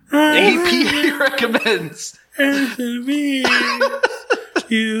 AP recommends.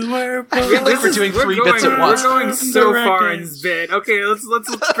 You were I feel like we're doing three bits at once. We're going so far in this bit. Okay, let's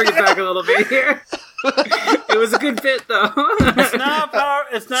bring it back a little bit here. It was a good bit, though. It's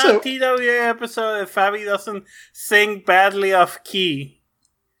not a TWA episode if Fabi doesn't sing badly off key.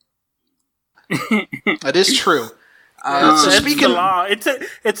 That is true. It's the law.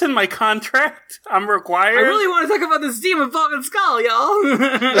 It's in my contract. I'm required. I really want to talk about this Steam of Vulcan Skull, y'all.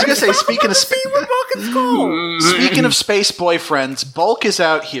 I was gonna say, speaking of space boyfriends, Bulk is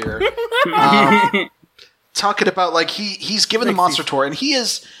out here talking about like he's given the monster tour, and he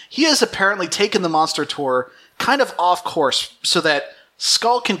has apparently taken the monster tour kind of off course so that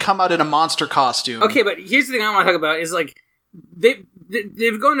Skull can come out in a monster costume. Okay, but here's the thing I want to talk about is like they've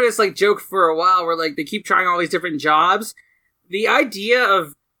gone to this like joke for a while where like they keep trying all these different jobs. The idea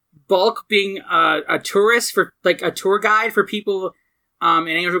of Bulk being a tourist for like a tour guide for people in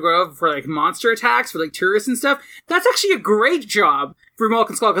Angel Grove for like monster attacks for like tourists and stuff. That's actually a great job for Bulk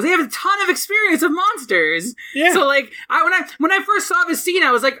and Skull because they have a ton of experience with monsters. Yeah. So like when I first saw this scene,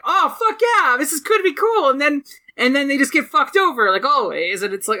 I was like, oh fuck yeah, this is could be cool. And then they just get fucked over like always,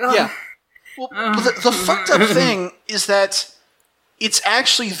 and it's like oh. Yeah. Well, the fucked up thing is that it's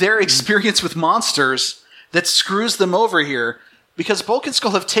actually their experience with monsters that screws them over here, because Bulk and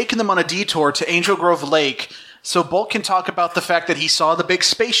Skull have taken them on a detour to Angel Grove Lake, so Bulk can talk about the fact that he saw the big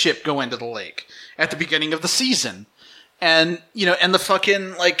spaceship go into the lake at the beginning of the season. And, and the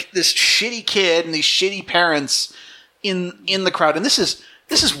fucking, like, this shitty kid and these shitty parents in the crowd. And this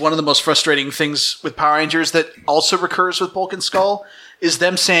is one of the most frustrating things with Power Rangers that also recurs with Bulk and Skull, is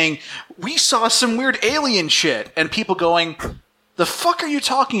them saying, we saw some weird alien shit, and people going, the fuck are you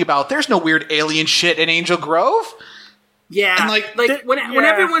talking about? There's no weird alien shit in Angel Grove. Yeah, and when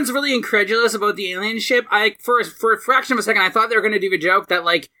everyone's really incredulous about the alien ship, for a fraction of a second I thought they were going to do a joke that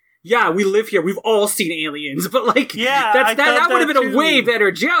like, yeah, we live here, we've all seen aliens, but like, that would have been a way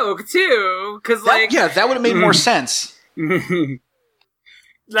better joke too, because like, that would have made more sense.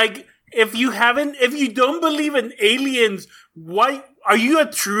 Like, if you don't believe in aliens, why are you a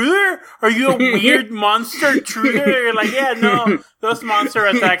truther? Are you a weird monster truther? You're like, yeah, no, those monster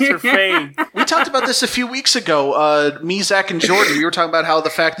attacks are fake. We talked about this a few weeks ago. Me, Zach, and Jordan, we were talking about how the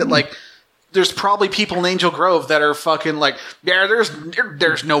fact that, like, there's probably people in Angel Grove that are fucking like, yeah,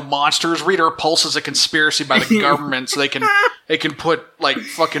 there's no monsters. Rita Repulsa is a conspiracy by the government, so they can put like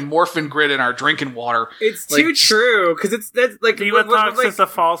fucking morphin grid in our drinking water. It's like, too true, because that's like Divatox is a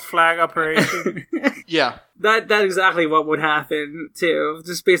false flag operation. Yeah, that's exactly what would happen too,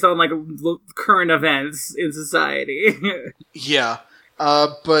 just based on like current events in society. Yeah,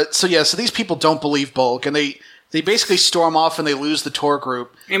 so these people don't believe Bulk, and they basically storm off and they lose the tour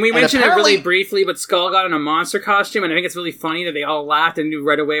group. And we mentioned it really briefly, but Skull got in a monster costume, and I think it's really funny that they all laughed and knew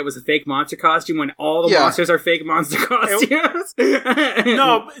right away it was a fake monster costume when all the monsters are fake monster costumes.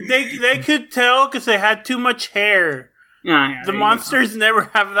 No, they could tell because they had too much hair. The monsters never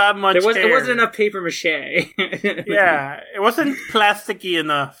have that much hair. It wasn't enough paper mache. Yeah, it wasn't plasticky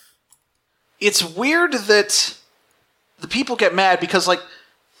enough. It's weird that the people get mad because, like,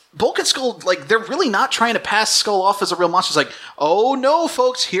 Bulk and Skull, like, they're really not trying to pass Skull off as a real monster. It's like, oh no,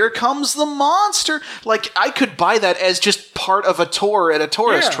 folks, here comes the monster. Like, I could buy that as just part of a tour at a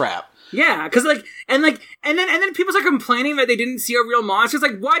tourist trap. Yeah, because and then people start complaining that they didn't see a real monster. It's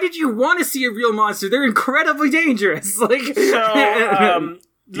like, why did you want to see a real monster? They're incredibly dangerous. Like, so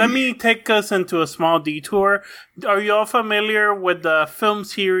let me take us into a small detour. Are you all familiar with the film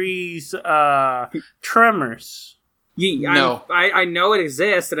series Tremors? Yeah, no. I know it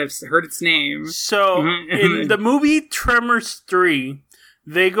exists, and I've heard its name. So, in the movie Tremors 3,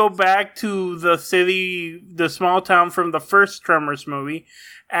 they go back to the small town from the first Tremors movie,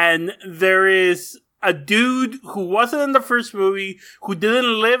 and there is a dude who wasn't in the first movie, who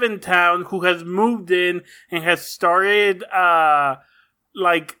didn't live in town, who has moved in and has started,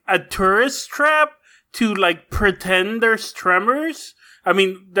 like, a tourist trap to, like, pretend there's tremors. I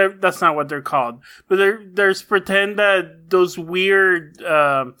mean, that's not what they're called. But there's pretend that those weird...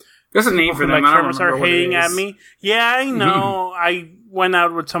 There's a name for them. Like, Tremors are hating at me. Yeah, I know. I went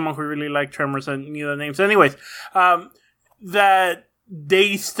out with someone who really liked Tremors and knew the names. Anyways, that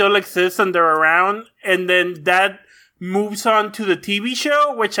they still exist and they're around. And then that moves on to the TV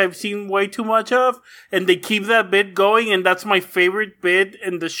show, which I've seen way too much of. And they keep that bit going. And that's my favorite bit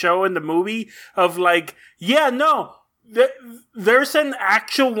in the show and the movie of like, yeah, no... There's an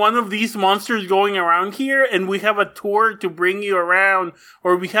actual one of these monsters going around here, and we have a tour to bring you around,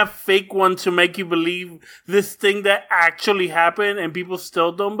 or we have fake ones to make you believe this thing that actually happened, and people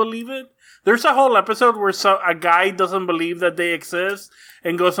still don't believe it. There's a whole episode where a guy doesn't believe that they exist,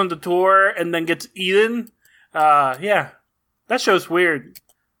 and goes on the tour, and then gets eaten. Yeah. That show's weird.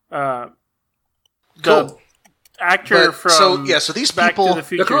 Cool. The actor from so these Back people... to the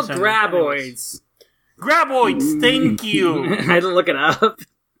Future. They're called Graboids. Graboids, thank you. I had to look it up.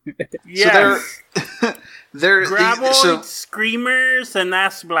 Yes. So they're Graboids, Screamers, and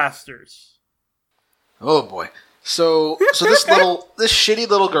Ass Blasters. Oh boy. So this shitty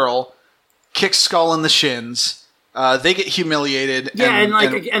little girl kicks Skull in the shins. They get humiliated. Yeah,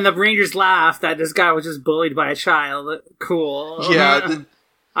 and the Rangers laugh that this guy was just bullied by a child. Cool. Yeah.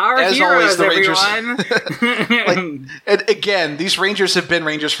 Our as heroes, always, the everyone. And again, these Rangers have been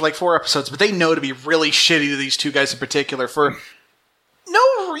Rangers for like 4 episodes, but they know to be really shitty to these two guys in particular for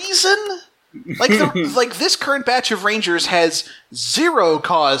no reason. Like this current batch of Rangers has zero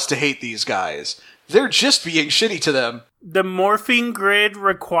cause to hate these guys. They're just being shitty to them. The morphine grid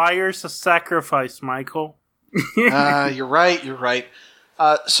requires a sacrifice, Michael. You're right.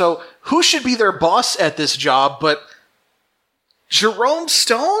 So who should be their boss at this job but Jerome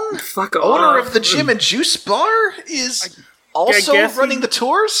Stone, Fuck owner off. of the Gym and Juice Bar, is also guess running he- the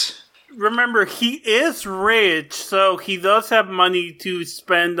tours? Remember, he is rich, so he does have money to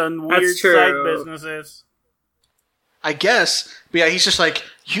spend on weird That's true. side businesses. I guess. But yeah, he's just like,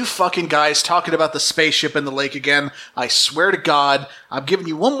 you fucking guys talking about the spaceship in the lake again. I swear to God, I'm giving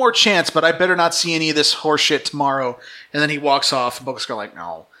you one more chance, but I better not see any of this horseshit tomorrow. And then he walks off, and Bulk's like,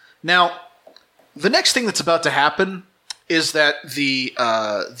 no. Now, the next thing that's about to happen is that the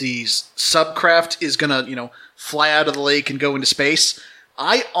subcraft is gonna, fly out of the lake and go into space.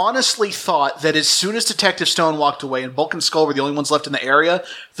 I honestly thought that as soon as Detective Stone walked away and Bulk and Skull were the only ones left in the area,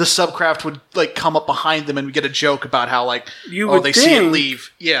 the subcraft would come up behind them and we get a joke about how they see it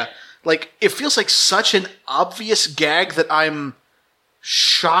leave. Yeah, it feels like such an obvious gag that I'm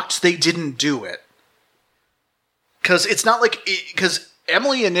shocked they didn't do it. Because it's not because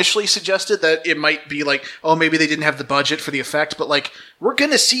Emily initially suggested that it might be maybe they didn't have the budget for the effect, but we're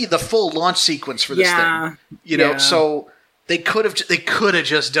gonna see the full launch sequence for this thing, so. They could have just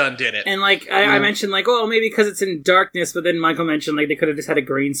did it. And I mentioned maybe because it's in darkness, but then Michael mentioned they could have just had a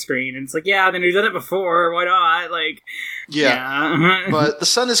green screen, and it's then we've done it before. Why not? Yeah. But the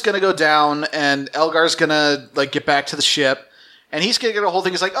sun is gonna go down, and Elgar's gonna get back to the ship, and he's gonna get a whole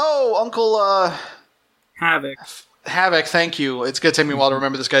thing. He's like, "Oh, Uncle Havoc, thank you. It's gonna take me a while to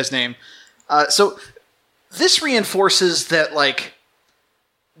remember this guy's name." So this reinforces that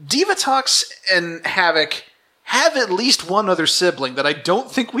Divatox and Havoc have at least one other sibling that I don't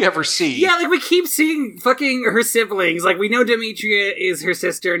think we ever see. Yeah, we keep seeing fucking her siblings. We know Demetria is her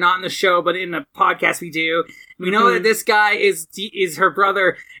sister, not in the show, but in the podcast we do. We know that this guy is her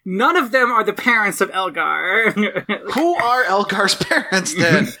brother. None of them are the parents of Elgar. Who are Elgar's parents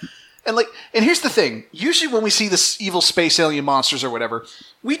then? And here's the thing. Usually when we see this evil space alien monsters or whatever,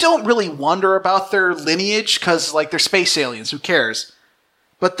 we don't really wonder about their lineage because they're space aliens. Who cares?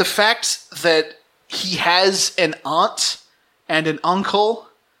 But the fact that he has an aunt and an uncle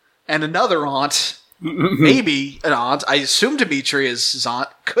and another aunt, maybe an aunt. I assume Demetria is his aunt.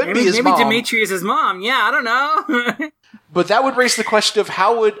 Could be his mom. Maybe Demetria is his mom. Yeah, I don't know. But that would raise the question of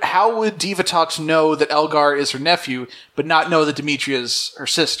how would Divatox know that Elgar is her nephew, but not know that Demetria is her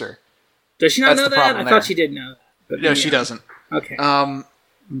sister? Does she not know that? I thought she did know that. But no, she doesn't. Okay.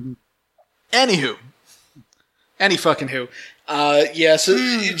 Anywho. Any fucking who. So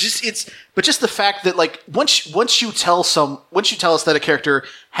just the fact that once you tell us that a character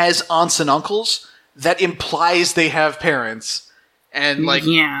has aunts and uncles, that implies they have parents, and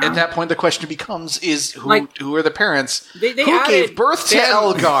at that point the question becomes who are the parents? They who gave birth to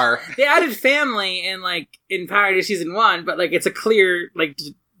Elgar? They added family in Paradise Season 1, but it's a clear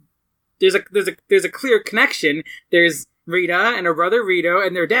there's a clear connection. There's Rita and her brother Rito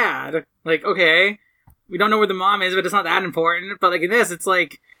and their dad. Okay. We don't know where the mom is, but it's not that important. But in this, it's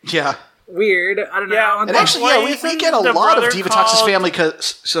weird. I don't know. And actually, we get a lot of Divatox's family.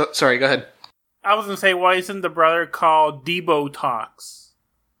 Sorry, go ahead. I was gonna say, why isn't the brother called Debotox?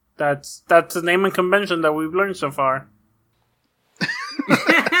 That's the name and convention that we've learned so far.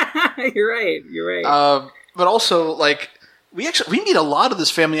 You're right. But also, we meet a lot of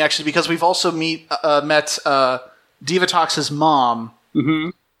this family actually because we've also met Divatox's mom,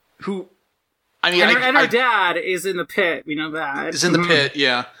 who. And her dad is in the pit. We know that. Is in the pit,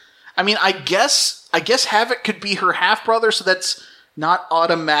 yeah. I guess Havoc could be her half-brother, so that's not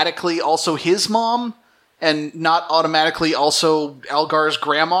automatically also his mom, and not automatically also Elgar's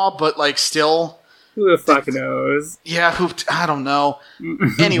grandma, but still... Who the fuck knows? Yeah, I don't know.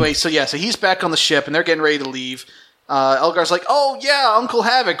 Anyway, so he's back on the ship, and they're getting ready to leave. Elgar's like, "Oh, yeah, Uncle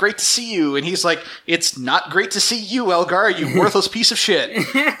Havoc, great to see you." And he's like, "It's not great to see you, Elgar, you worthless piece of shit."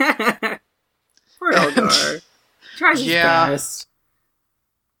 Poor Elgar. Tries his best.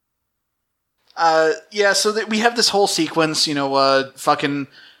 So we have this whole sequence, fucking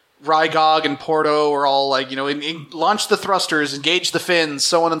Rygog and Porto are all launch the thrusters, engage the fins,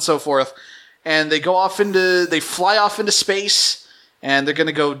 so on and so forth. And they fly off into space, and they're going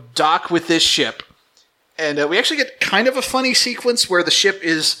to go dock with this ship. And we actually get kind of a funny sequence where the ship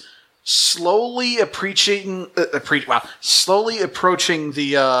is slowly approaching the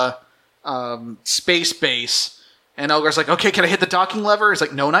space base, and Elgar's like, "Okay, can I hit the docking lever?" He's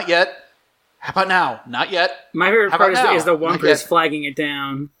like, "No, not yet." "How about now?" "Not yet." My favorite part is the Wumpers flagging it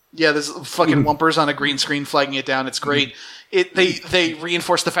down. Yeah, there's fucking Wumpers on a green screen flagging it down. It's great. They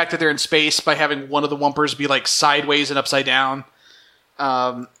reinforce the fact that they're in space by having one of the Wumpers be sideways and upside down.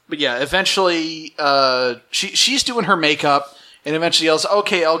 But yeah, eventually she's doing her makeup and eventually yells,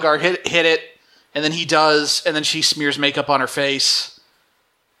 "Okay, Elgar, hit it," and then he does, and then she smears makeup on her face.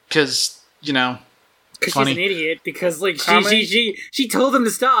 because, you know, Because she's funny. an idiot. Because like she told him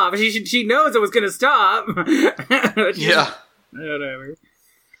to stop. She knows it was gonna stop. Yeah. Whatever.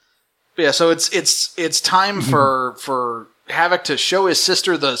 Yeah, so it's time for Havoc to show his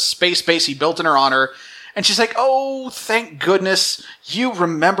sister the space base he built in her honor, and she's like, "Oh, thank goodness you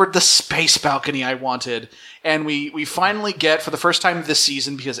remembered the space balcony I wanted." And we finally get, for the first time this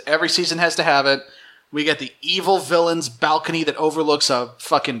season, because every season has to have it, we get the evil villain's balcony that overlooks a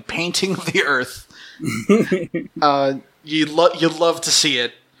fucking painting of the Earth. You'd love to see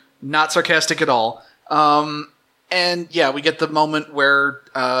it. Not sarcastic at all. And yeah, we get the moment where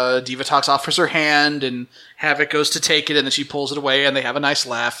Divatox offers her hand, and Havoc goes to take it, and then she pulls it away, and they have a nice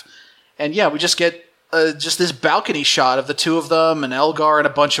laugh. And yeah, we just get just this balcony shot of the two of them, and Elgar and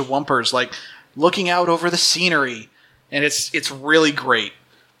a bunch of Wumpers, like, looking out over the scenery. And it's really great.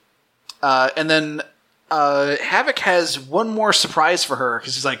 And then Havoc has one more surprise for her,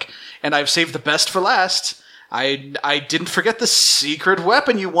 because he's like, "And I've saved the best for last. I didn't forget the secret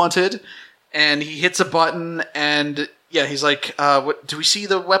weapon you wanted." And he hits a button, and yeah, he's like, "What? Do we see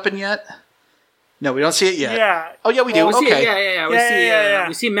the weapon yet?" No, we don't see it yet. Yeah. Oh yeah, we do. We see Okay. it,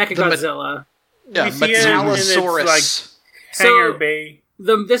 we see Mechagodzilla. Yeah, We see it in its, Metallosaurus. like, hangar bay.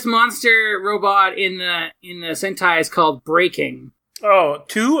 This monster robot in the Sentai is called Breaking, Oh,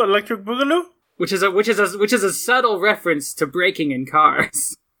 2 Electric Boogaloo? which is a subtle reference to braking in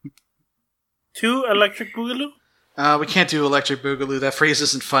cars. 2 Electric Boogaloo? We can't do Electric Boogaloo. That phrase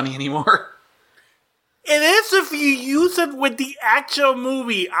isn't funny anymore. It is if you use it with the actual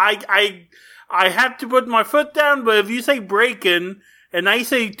movie. I have to put my foot down, but if you say Breakin' and I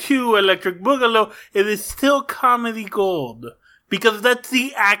say 2 Electric Boogaloo, it is still comedy gold. Because that's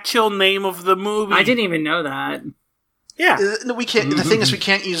the actual name of the movie. I didn't even know that. Yeah. No, we can't. The thing is, we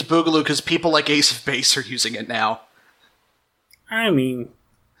can't use Boogaloo because people like Ace of Base are using it now. I mean...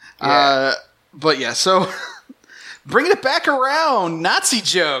 But yeah, so bringing it back around, Nazi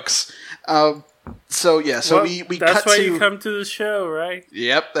jokes. So yeah, so well, we that's cut why to. you come to the show, right?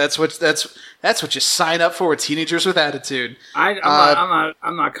 Yep, that's what you sign up for with Teenagers with Attitude. I'm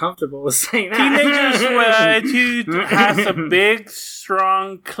not comfortable with saying that. Teenagers with Attitude has a big,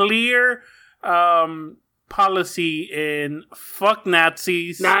 strong, clear policy in fuck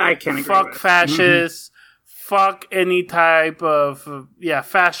Nazis, I can't agree fuck with. fascists, fuck any type of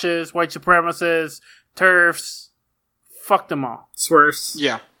fascists, white supremacists, TERFs, fuck them all. Swerves.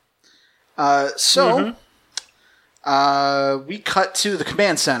 Yeah. We cut to the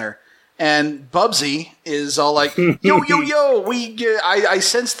command center, and Bubsy is all like, "Yo, I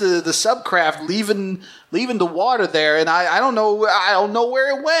sense the subcraft leaving the water there, and I don't know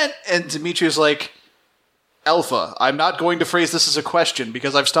where it went." And Dimitri's like, "Alpha, I'm not going to phrase this as a question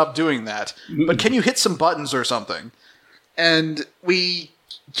because I've stopped doing that. But can you hit some buttons or something?" And we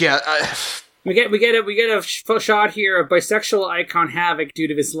get a shot here of bisexual icon Havoc due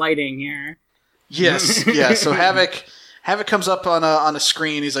to this lighting here. Yes, yeah. So Havoc comes up on a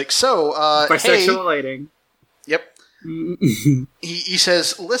screen. He's like, "So, bisexual lighting." Yep. he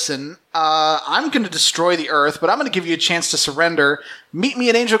says, "Listen, I'm going to destroy the Earth, but I'm going to give you a chance to surrender. Meet me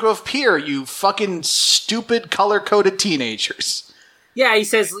at Angel Grove Pier, you fucking stupid color-coded teenagers." Yeah, he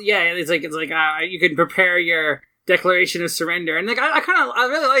says. Yeah, it's like you can prepare your declaration of surrender, and like I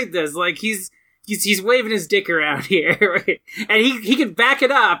really like this. Like he's waving his dick around here, right? And he can back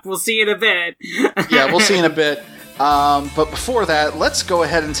it up. We'll see in a bit. Yeah, we'll see in a bit. But before that, let's go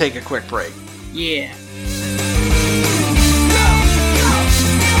ahead and take a quick break. Yeah.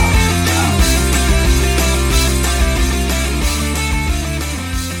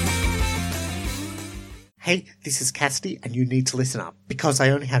 Hey, this is Cassidy, and you need to listen up, because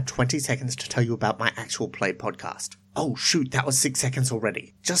I only have 20 seconds to tell you about my actual play podcast. Oh shoot, that was 6 seconds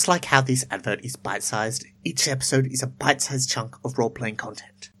already. Just like how this advert is bite-sized, each episode is a bite-sized chunk of role-playing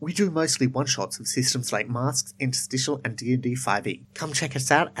content. We do mostly one-shots of systems like Masks, Interstitial, and D&D 5e. Come check us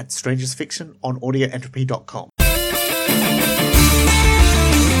out at Strangers Fiction on audioentropy.com.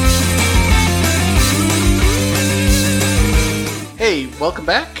 Hey, welcome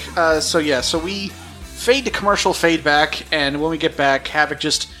back. So we fade to commercial, fade back, and when we get back, Havoc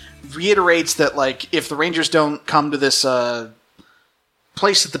just reiterates that, like, if the Rangers don't come to this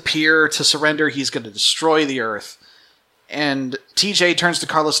place at the pier to surrender, he's going to destroy the Earth. And TJ turns to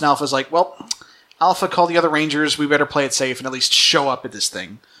Carlos and Alpha, is like, "Well, Alpha, call the other Rangers, we better play it safe and at least show up at this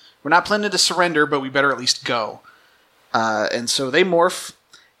thing. We're not planning to surrender, but we better at least go." And so they morph,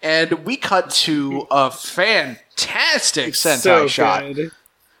 and we cut to a fantastic Sentai shot. Good.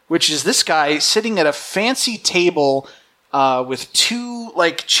 Which is this guy sitting at a fancy table with two,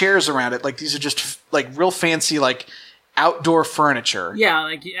 like, chairs around it. Like, these are just, like, real fancy, like, outdoor furniture. Yeah,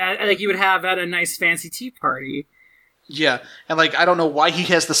 like you would have at a nice fancy tea party. Yeah, and like I don't know why he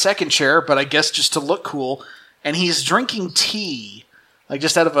has the second chair, but I guess just to look cool. And he's drinking tea, like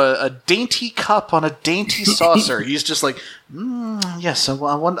just out of a dainty cup on a dainty saucer. He's just like, yes, a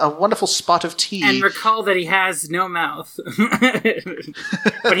wonderful spot of tea. And recall that he has no mouth,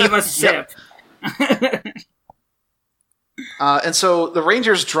 but he must sip. And so the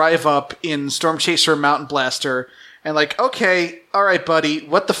Rangers drive up in Storm Chaser and Mountain Blaster, and like, okay, all right, buddy,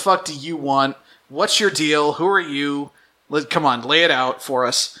 what the fuck do you want? What's your deal? Who are you? Come on, lay it out for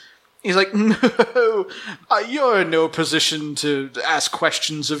us. He's like, no, you're in no position to ask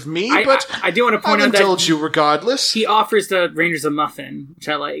questions of me, but I do want to point I'll out that indulge you regardless. He offers the Rangers a muffin, which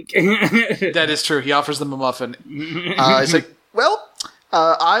I like. That is true. He offers them a muffin. He's like, well,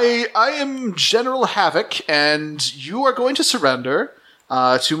 I am General Havoc, and you are going to surrender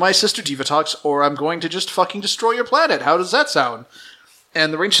to my sister Divatox, or I'm going to just fucking destroy your planet. How does that sound?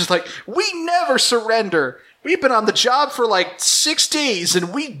 And the Ranger's like, we never surrender. We've been on the job for like 6 days,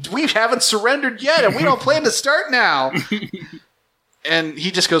 and we haven't surrendered yet, and we don't plan to start now. And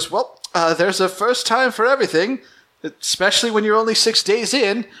he just goes, well, there's a first time for everything, especially when you're only 6 days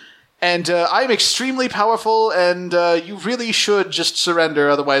in, and I'm extremely powerful, and you really should just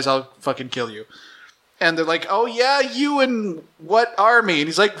surrender, otherwise I'll fucking kill you. And they're like, oh yeah, you and what army? And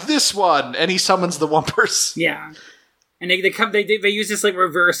he's like, this one, and he summons the Wumpers. Yeah. And they use this like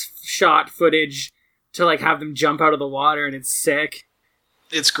reverse shot footage to like have them jump out of the water, and it's sick.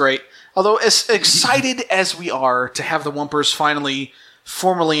 It's great. Although, as excited as we are to have the Wumpers finally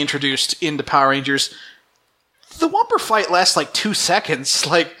formally introduced into Power Rangers, the Wumper fight lasts like 2 seconds.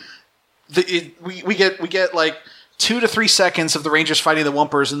 Like we get like 2 to 3 seconds of the Rangers fighting the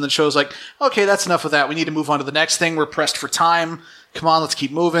Wumpers, and the show's like, okay, that's enough of that. We need to move on to the next thing. We're pressed for time. Come on, let's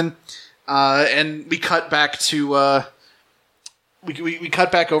keep moving. And we cut back to. We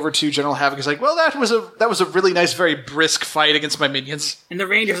cut back over to General Havoc. He's like, well, that was a really nice, very brisk fight against my minions. And the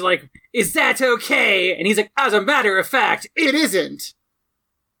Rangers are like, is that okay? And he's like, as a matter of fact, it isn't.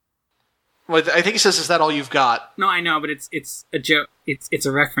 Well, I think he says, is that all you've got? No, I know, but it's a joke. It's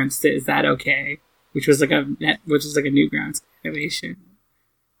a reference to "Is That Okay?" which was like a Newgrounds animation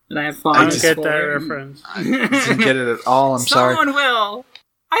that I have fond. I don't get that reference. I didn't get it at all. I'm sorry. Someone will.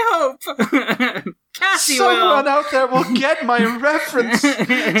 I hope. Cassie Someone will. out there will get my reference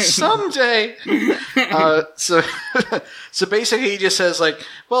someday. So basically he just says like,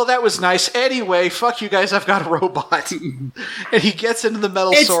 well, that was nice. Anyway, fuck you guys, I've got a robot. And he gets into the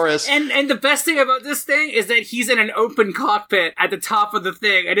Metalsaurus. And the best thing about this thing is that he's in an open cockpit at the top of the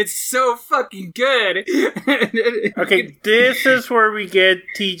thing, and it's so fucking good. Okay, this is where we get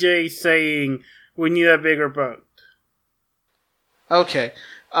TJ saying, we need a bigger boat. Okay.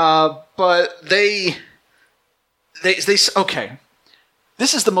 But they okay.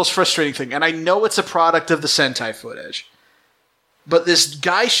 This is the most frustrating thing, and I know it's a product of the Sentai footage. But this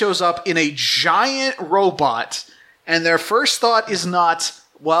guy shows up in a giant robot, and their first thought is not,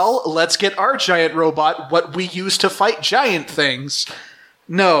 well, let's get our giant robot what we use to fight giant things.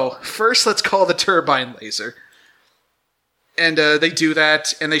 No, first let's call the turbine laser. And they do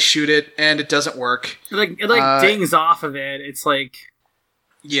that, and they shoot it, and it doesn't work. It dings off of it. It's like...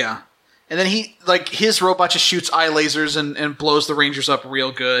 Yeah. And then his robot just shoots eye lasers and blows the Rangers up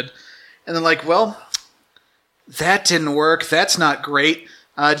real good. And then well, that didn't work. That's not great.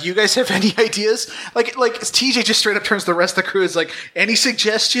 Do you guys have any ideas? Like TJ just straight up turns to the rest of the crew. Is like, any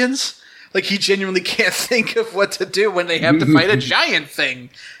suggestions? Like, he genuinely can't think of what to do when they have to fight a giant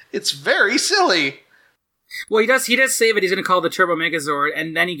thing. It's very silly. Well, he does say that he's going to call the Turbo Megazord,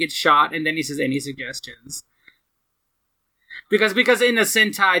 and then he gets shot, and then he says, any suggestions? Because in the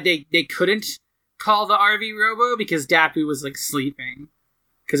Sentai, they couldn't call the RV Robo because Dapu was sleeping.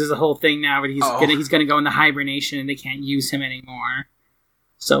 Because there's a whole thing now where he's gonna go into hibernation and they can't use him anymore.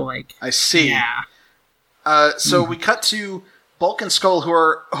 So I see. Yeah. So we cut to Bulk and Skull, who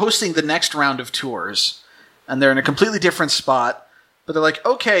are hosting the next round of tours, and they're in a completely different spot. But they're like,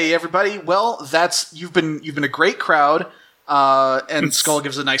 okay, everybody, well, you've been a great crowd. And Skull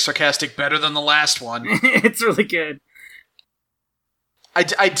gives a nice sarcastic, better than the last one. It's really good.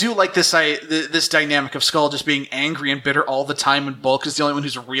 I do like this dynamic of Skull just being angry and bitter all the time, and Bulk is the only one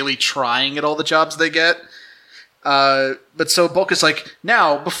who's really trying at all the jobs they get. But so Bulk is like,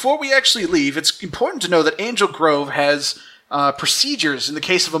 now, before we actually leave, it's important to know that Angel Grove has procedures in the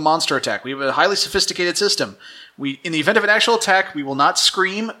case of a monster attack. We have a highly sophisticated system. In the event of an actual attack, we will not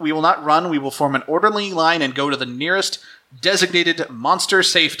scream, we will not run, we will form an orderly line and go to the nearest designated monster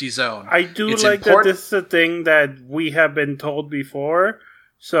safety zone. I do that this is a thing that we have been told before,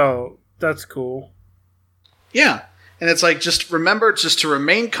 so that's cool. Yeah. And it's like, just remember just to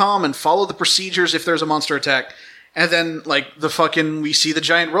remain calm and follow the procedures if there's a monster attack. And then, like, we see the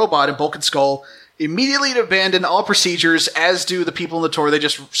giant robot in Bulk and Skull immediately abandon all procedures, as do the people in the tour. They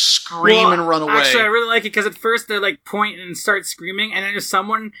just scream and run away. Actually, I really like it because at first they like point and start screaming, and then there's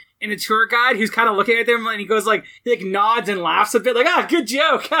someone in a tour guide who's kind of looking at them, and he goes like, he like nods and laughs a bit, like, good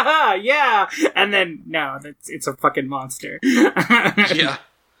joke, haha, yeah. And then no, it's a fucking monster. Yeah.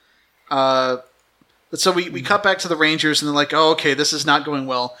 So we cut back to the Rangers, and they're like, oh, okay, this is not going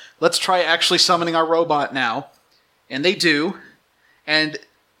well. Let's try actually summoning our robot now. And they do. And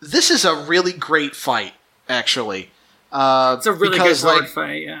this is a really great fight, actually. It's a really good Zord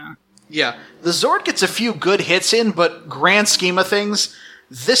fight, yeah. Yeah. The Zord gets a few good hits in, but grand scheme of things,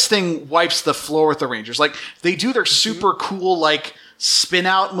 this thing wipes the floor with the Rangers. Like, they do their super cool, like,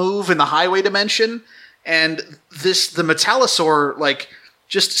 spin-out move in the highway dimension, and the Metallosaur, like,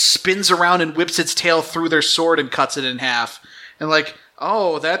 just spins around and whips its tail through their sword and cuts it in half. And like,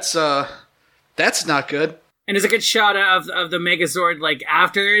 oh, that's not good. And there's a good shot of the Megazord, like,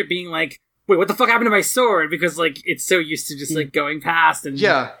 after it being like, wait, what the fuck happened to my sword? Because, like, it's so used to just, like, going past and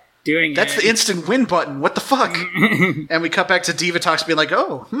doing That's the instant win button. What the fuck? And we cut back to Divatox being like,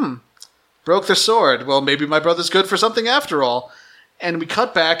 broke the sword. Well, maybe my brother's good for something after all. And we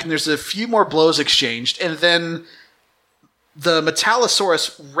cut back, and there's a few more blows exchanged, and then the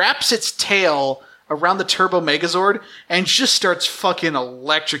Metallosaurus wraps its tail around the Turbo Megazord and just starts fucking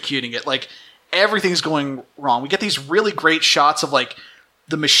electrocuting it. Like, everything's going wrong. We get these really great shots of, like,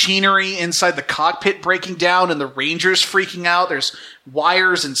 the machinery inside the cockpit breaking down and the Rangers freaking out. There's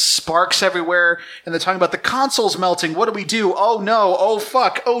wires and sparks everywhere. And they're talking about the console's melting. What do we do? Oh, no. Oh,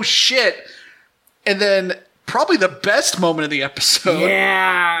 fuck. Oh, shit. And then, probably the best moment of the episode.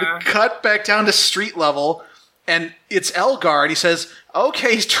 Yeah. We cut back down to street level, and it's Elgar, and he says,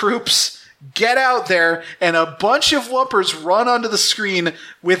 okay, troops, get out there, and a bunch of Wumpers run onto the screen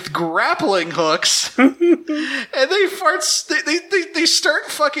with grappling hooks, and they start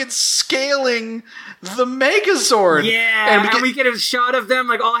fucking scaling the Megazord. Yeah, and we get a shot of them,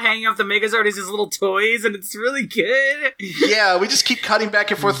 like, all hanging off the Megazord as his little toys, and it's really good. Yeah, we just keep cutting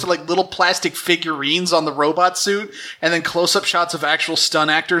back and forth to, like, little plastic figurines on the robot suit, and then close-up shots of actual stunt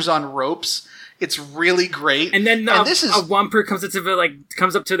actors on ropes. It's really great. And then a Wumper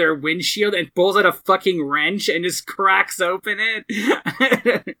comes up to their windshield and pulls out a fucking wrench and just cracks open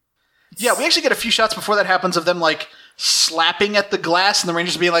it. Yeah, we actually get a few shots before that happens of them, like, slapping at the glass and the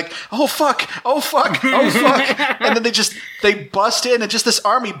Rangers being like, oh fuck, oh fuck, oh fuck. And then they bust in and just this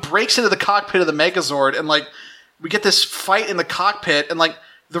army breaks into the cockpit of the Megazord, and, like, we get this fight in the cockpit, and, like,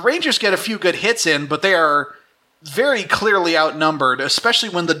 the Rangers get a few good hits in, but they are very clearly outnumbered, especially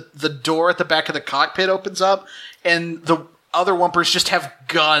when the door at the back of the cockpit opens up and the other Wumpers just have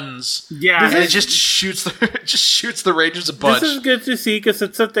guns. Yeah. And it just shoots the Rangers a bunch. This is good to see, because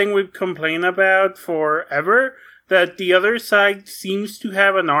it's a thing we've complained about forever, that the other side seems to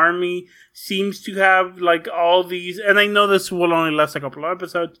have an army, seems to have, like, all these, and I know this will only last a couple of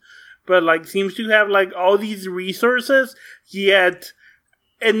episodes, but, like, seems to have, like, all these resources, yet...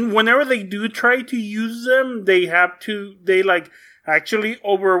 And whenever they do try to use them, they actually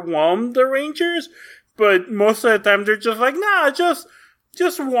overwhelm the Rangers. But most of the time, they're just like, nah, just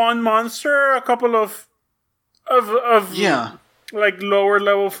one monster, a couple of like, lower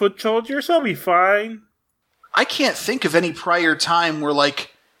level foot soldiers, I'll be fine. I can't think of any prior time where,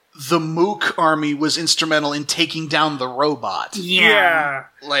 like, the Mook army was instrumental in taking down the robot. Yeah.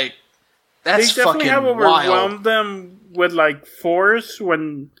 Like, that's they definitely fucking have overwhelmed wild. them with, like, force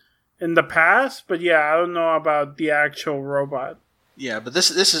when in the past, but yeah, I don't know about the actual robot. Yeah, but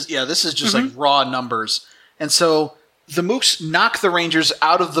this is just like raw numbers. And so the Mooks knock the Rangers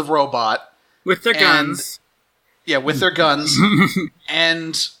out of the robot with their guns. Yeah, with their guns.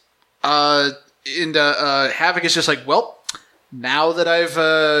 and Havoc is just like, well, now that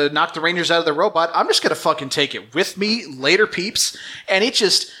I've knocked the Rangers out of the robot, I'm just going to fucking take it with me later, peeps. And it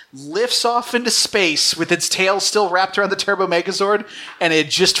just lifts off into space with its tail still wrapped around the Turbo Megazord, and it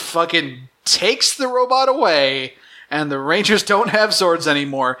just fucking takes the robot away, and the Rangers don't have Zords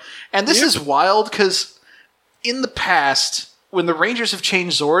anymore. And this is wild, because in the past, when the Rangers have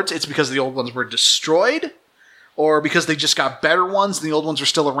changed Zords, it's because the old ones were destroyed, or because they just got better ones and the old ones were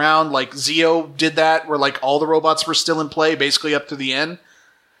still around. Like Zeo did that, where, like, all the robots were still in play, basically up to the end.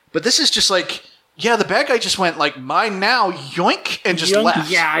 But this is just like, yeah, the bad guy just went, like, mine now, yoink, and just left.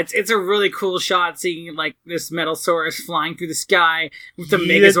 Yeah, it's a really cool shot seeing, like, this Metalsaurus flying through the sky with the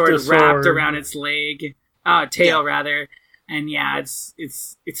Megazord wrapped around its tail, rather. And yeah,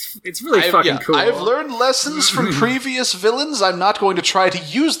 it's really fucking cool. I've learned lessons from previous villains. I'm not going to try to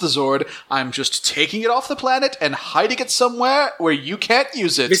use the Zord. I'm just taking it off the planet and hiding it somewhere where you can't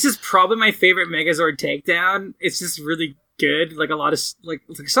use it. This is probably my favorite Megazord takedown. It's just really good. Like a lot of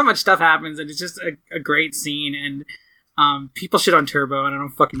so much stuff happens, and it's just a great scene. And people shit on Turbo, and I don't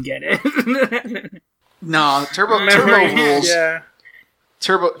fucking get it. No, Turbo rules. Yeah.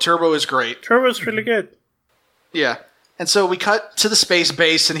 Turbo is great. Turbo's really good. Yeah. And so we cut to the space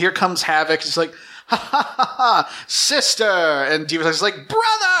base, and here comes Havoc. He's like, ha ha ha ha, sister! And Divatox like,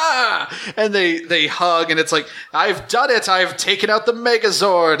 brother! And they hug, and it's like, I've done it! I've taken out the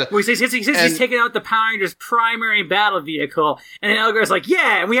Megazord! Well, he says he's taken out the Power Rangers' primary battle vehicle. And then Elgar's like,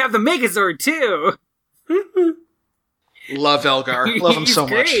 yeah, and we have the Megazord, too! Love Elgar. Love him so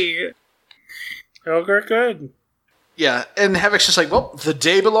much. Elgar good. Yeah, and Havoc's just like, well, the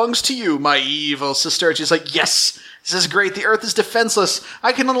day belongs to you, my evil sister. And she's like, yes, this is great. The Earth is defenseless.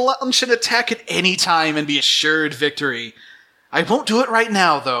 I can launch an attack at any time and be assured victory. I won't do it right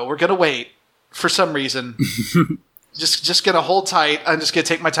now, though. We're gonna wait for some reason. just gonna hold tight. I'm just gonna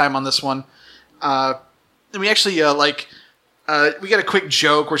take my time on this one. And we actually we got a quick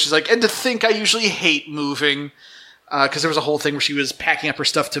joke where she's like, and to think I usually hate moving, because there was a whole thing where she was packing up her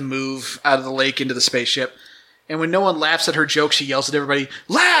stuff to move out of the lake into the spaceship. And when no one laughs at her joke, she yells at everybody,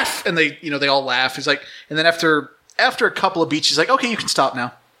 laugh! And they all laugh. He's like, and then after a couple of beats, she's like, okay, you can stop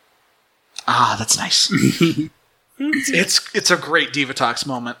now. Ah, that's nice. It's a great Divatox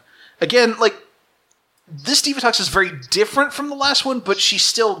moment. Again, like, this Divatox is very different from the last one, but she's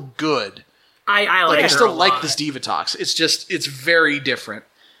still good. I like her I still a like lot. this Divatox. It's very different.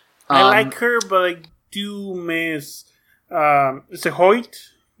 I like her, but I do miss, is it Hoyt?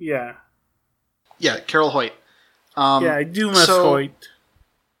 Yeah. Yeah, Carol Hoyt. Yeah, I do miss Hoyt.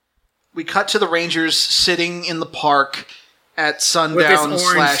 We cut to the Rangers sitting in the park at sundown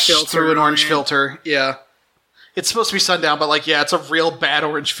 / through an orange filter. Yeah. It's supposed to be sundown, but it's a real bad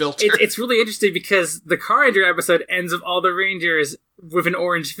orange filter. It's really interesting because the Car Ranger episode ends with all the Rangers with an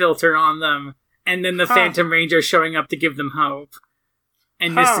orange filter on them, and then the Phantom Ranger showing up to give them hope.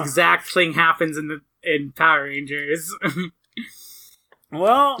 And this exact thing happens in Power Rangers.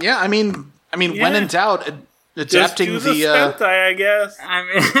 Well, yeah, I mean, when in doubt, adapting just do the Sentai, I guess.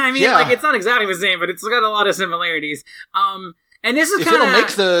 I mean, it's not exactly the same, but it's got a lot of similarities. And this is if it'll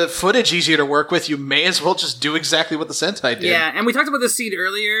make the footage easier to work with, you may as well just do exactly what the Sentai did. Yeah, and we talked about this scene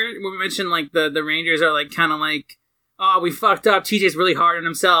earlier when we mentioned the Rangers are kind of oh, we fucked up. TJ's really hard on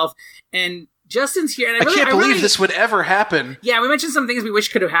himself, and Justin's here. And I can't believe this would ever happen. Yeah, we mentioned some things we wish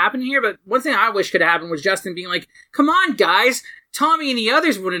could have happened here, but one thing I wish could have happened was Justin being like, "Come on, guys, Tommy and the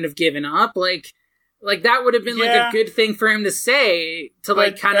others wouldn't have given up." Like that would have been a good thing for him to say to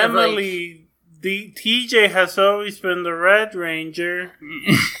Emily, the TJ has always been the Red Ranger.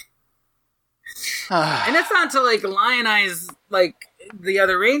 And that's not to lionize the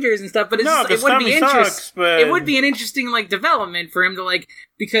other Rangers and stuff, but it would be interesting. It would be an interesting development for him to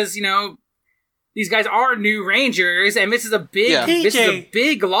because these guys are new Rangers, and this is a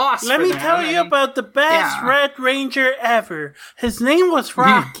big loss. Let me tell you about the best Red Ranger ever. His name was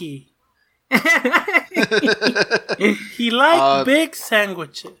Rocky. He liked big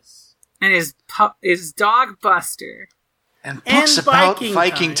sandwiches. And his dog Buster. And books about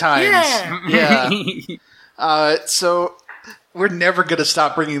Viking times. Yeah. So we're never going to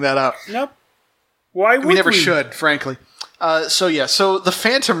stop bringing that up. Nope. Why would we? We never should, frankly. So the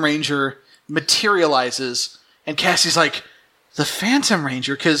Phantom Ranger materializes, and Cassie's like, the Phantom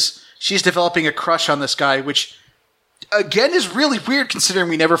Ranger? Because she's developing a crush on this guy, which, again, is really weird considering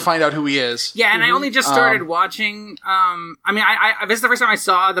we never find out who he is. Yeah, and I only just started watching. This is the first time I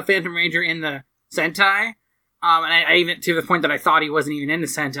saw the Phantom Ranger in the Sentai, and I even to the point that I thought he wasn't even in the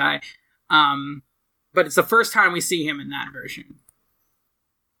Sentai. But it's the first time we see him in that version.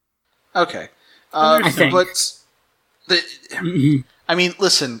 Okay, I think. But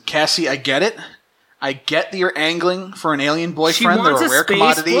listen, Cassie, I get it. I get that you're angling for an alien boyfriend. They're a rare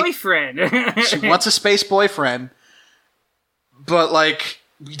commodity. Boyfriend. She wants a space boyfriend. But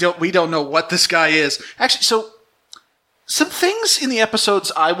we don't know what this guy is. Actually, so some things in the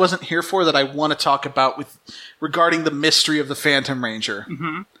episodes I wasn't here for that I want to talk about regarding the mystery of the Phantom Ranger.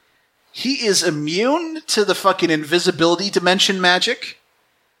 Mm-hmm. He is immune to the fucking invisibility dimension magic,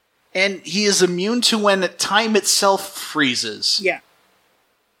 and he is immune to when time itself freezes. Yeah.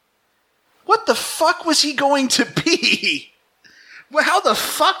 What the fuck was he going to be? Well, how the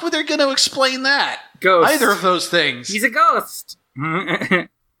fuck were they going to explain that? Ghost. Either of those things. He's a ghost. Who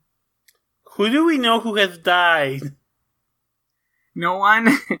do we know who has died? No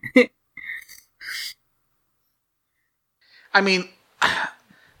one. I mean,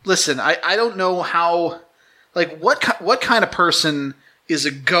 listen, I don't know how, like, what kind of person is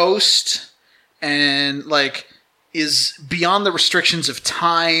a ghost and, like, is beyond the restrictions of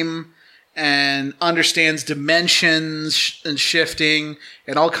time and understands dimensions and shifting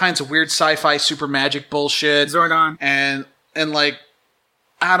and all kinds of weird sci-fi super magic bullshit. Zordon. And like,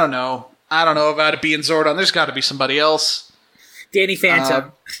 I don't know about it being Zordon. There's got to be somebody else. Danny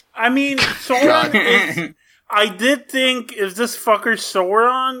Phantom. I mean, Sauron is... I did think, is this fucker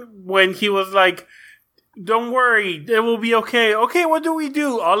Sauron? When he was like, don't worry, it will be okay. Okay, what do we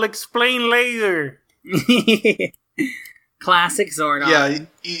do? I'll explain later. Classic Zordon.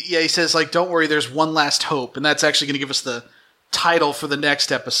 Yeah, he says, like, don't worry, there's one last hope, and that's actually going to give us the title for the next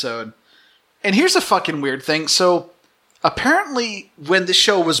episode. And here's a fucking weird thing. So, apparently, when the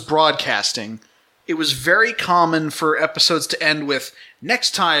show was broadcasting, it was very common for episodes to end with,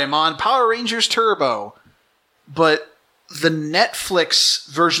 next time on Power Rangers Turbo. But the Netflix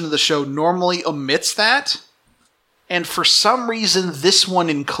version of the show normally omits that, and for some reason, this one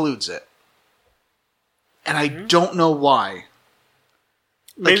includes it. And I don't know why.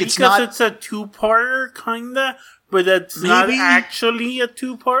 Like, Maybe because it's a two-parter, kinda, but it's not actually a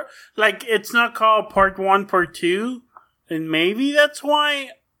two-part. Like, it's not called Part 1, Part 2, and maybe that's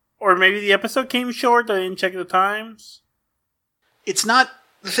why. Or maybe the episode came short, I didn't check the times. It's not...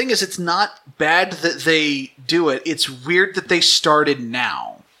 The thing is, it's not bad that they do it. It's weird that they started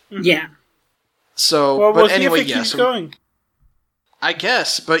now. Yeah. So, well, but we'll anyway, see if it keeps going. I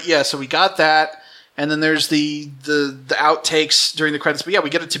guess, but yeah, so we got that. And then there's the outtakes during the credits. But yeah, we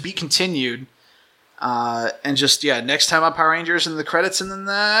get it to be continued. And just, next time on Power Rangers and the credits, and then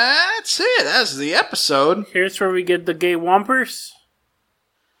that's it. That's the episode. Here's where we get the gay Wumpers.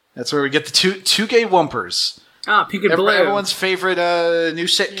 That's where we get the two gay Wumpers. Ah, Pink and Blue. Everyone's favorite new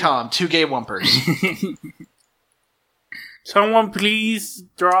sitcom, Two Gay Wumpers. Someone please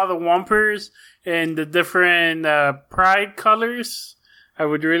draw the Wumpers in the different pride colors. I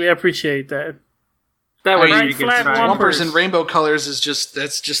would really appreciate that. That would be be good. Wumpers in rainbow colors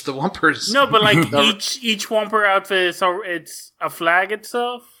that's just the Wumpers. No, but like each Wumper outfit it's a flag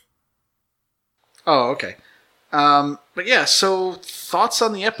itself. Oh, okay. But yeah, so thoughts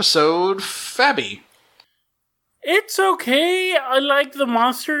on the episode, Fabby? It's okay. I like the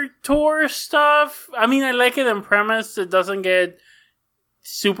Monster Tour stuff. I mean, I like it in premise. It doesn't get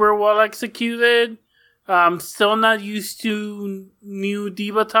super well executed. Still not used to new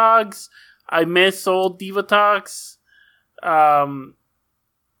Divatogs. I miss old Divatogs. General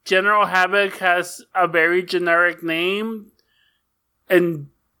Havoc has a very generic name. And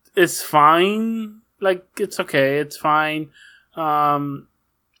it's fine. Like, it's okay. It's fine. I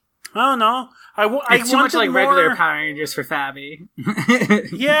don't know. It's too much like regular Power Rangers for Fabby.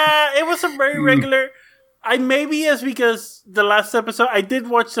 Yeah, it was a very regular. Maybe it's because the last episode I did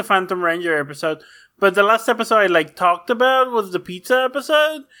watch the Phantom Ranger episode, but the last episode I talked about was the pizza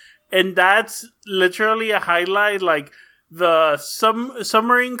episode, and that's literally a highlight. Like the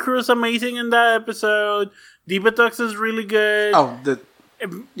submarine crew is amazing in that episode. Divatox is really good.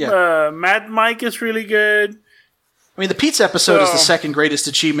 Mad Mike is really good. I mean, the pizza episode is the second greatest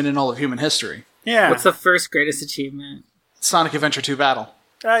achievement in all of human history. Yeah. What's the first greatest achievement? Sonic Adventure 2 Battle.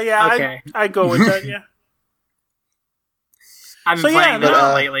 Yeah, okay. I go with that, yeah. I've been playing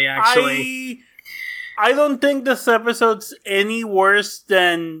that lately, actually. I don't think this episode's any worse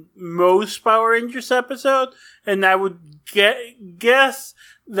than most Power Rangers episode, and I would guess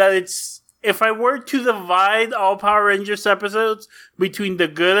that it's... If I were to divide all Power Rangers episodes between the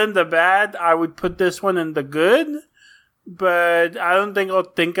good and the bad, I would put this one in the good. But I don't think I'll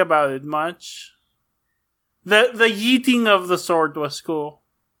think about it much. The yeeting of the sword was cool.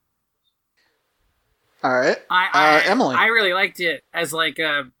 All right, Emily. I really liked it as like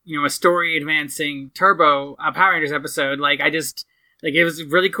a story advancing Turbo Power Rangers episode. Like it was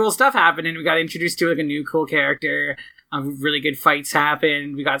really cool stuff happening. We got introduced to like a new cool character. Really good fights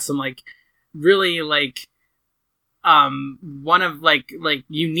happened. We got some like really like one of like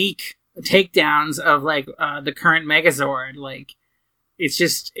unique takedowns of like the current Megazord. Like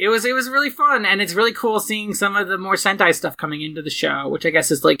it was really fun, and it's really cool seeing some of the more Sentai stuff coming into the show, which I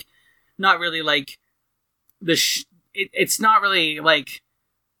guess is like not really like it's not really like,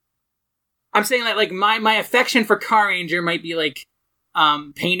 I'm saying that like my affection for Car Ranger might be like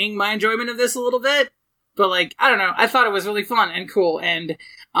painting my enjoyment of this a little bit, but like I don't know, I thought it was really fun and cool, and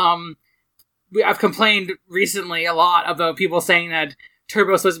I've complained recently a lot about people saying that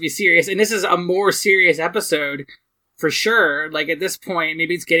Turbo is supposed to be serious, and this is a more serious episode for sure. Like at this point,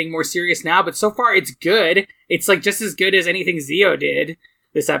 maybe it's getting more serious now, but so far it's good. It's like just as good as anything Zeo did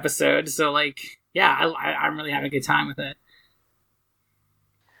this episode. So like, yeah, I'm really having a good time with it.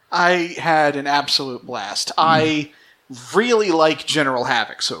 I had an absolute blast. I really like General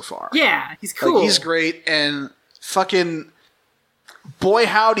Havoc so far. Yeah, he's cool. Like, he's great, and fucking boy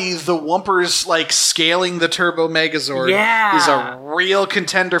howdy, the Wumpers like scaling the Turbo Megazord is a real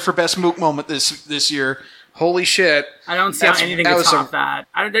contender for best Mook moment this year. Holy shit! I don't see how anything can top that.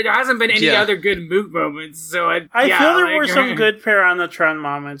 There hasn't been any other good Mook moments, so I feel there were some good Piranhatron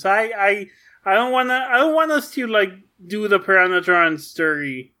moments. I don't want us to like do the Piranhatron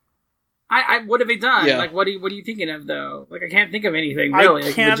story. What have they done? Yeah. Like, what are you thinking of though? Like, I can't think of anything really.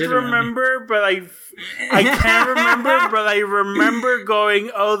 I can't remember, but I can't remember, but I remember going,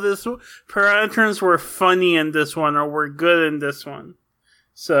 "Oh, this Piranatrons were funny in this one, or were good in this one."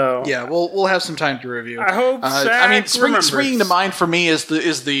 So yeah, we'll have some time to review. I hope. I mean, springing to mind for me is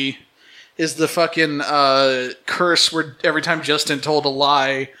the fucking curse where every time Justin told a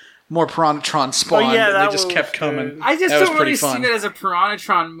lie, more Piranhatron spawned, and they just kept coming. I just don't really see that as a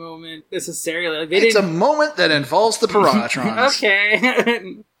Piranhatron moment necessarily. Like, it's a moment that involves the Piranatrons.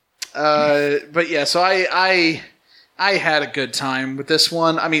 Okay. But yeah, so I had a good time with this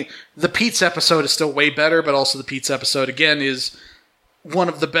one. I mean, the Pete's episode is still way better, but also the Pete's episode again is one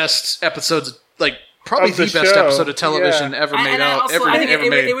of the best episodes, like probably the best episode of television ever made out. I think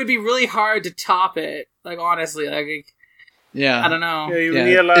it would be really hard to top it. Like, honestly, like. Yeah, I don't know. Yeah, you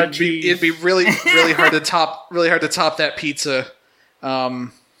need a lot of cheese. It'd be really hard to top. Really hard to top that pizza.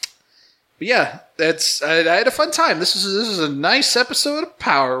 But yeah, I had a fun time. This is a nice episode of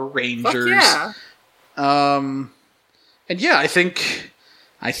Power Rangers. Fuck yeah. And yeah, I think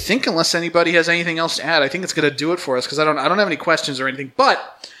unless anybody has anything else to add, I think it's going to do it for us because I don't have any questions or anything.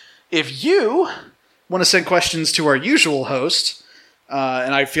 But if you want to send questions to our usual host,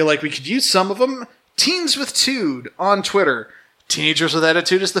 and I feel like we could use some of them. Teens with Tude on Twitter. Teenagers with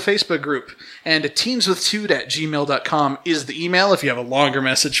Attitude is the Facebook group. And teenswithtude@gmail.com is the email if you have a longer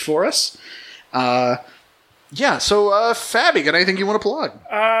message for us. Yeah, so Fabby, got anything you want to plug?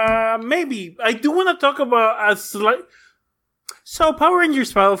 Maybe. I do want to talk about So Power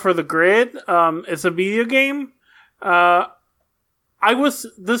Rangers Battle for the Grid, it's a video game. This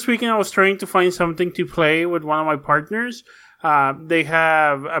weekend I was trying to find something to play with one of my partners. They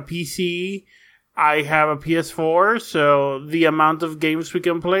have a PC. I have a PS4, so the amount of games we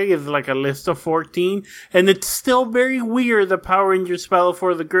can play is like a list of 14. And it's still very weird that Power Rangers Battle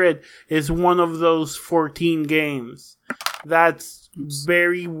for the Grid is one of those 14 games. That's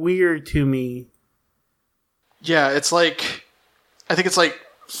very weird to me. Yeah, it's like... I think it's like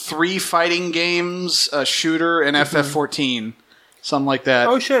 3 fighting games, a shooter, and FF14. Something like that.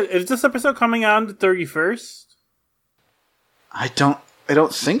 Oh shit, is this episode coming out on the 31st? I don't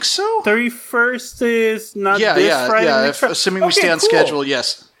think so. 31st is not this Friday. Yeah, assuming we stay on schedule,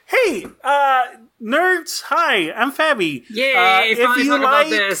 yes. Hey, nerds, hi, I'm Fabby. Yay, finally talk about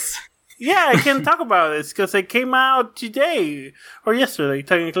this. Yeah, I can talk about this because it came out today, or yesterday,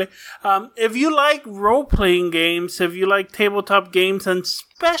 technically. If you like role-playing games, if you like tabletop games, and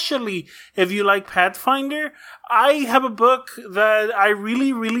especially if you like Pathfinder, I have a book that I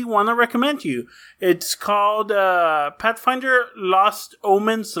really, really want to recommend to you. It's called Pathfinder Lost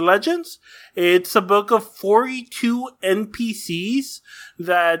Omens Legends. It's a book of 42 NPCs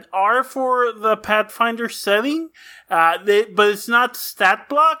that are for the Pathfinder setting, but it's not stat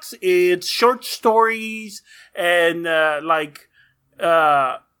blocks. It's short stories and not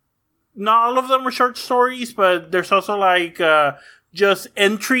all of them are short stories, but there's also like just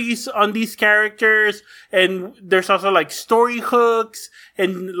entries on these characters, and there's also like story hooks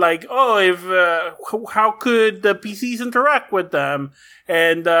and like, how could the PCs interact with them,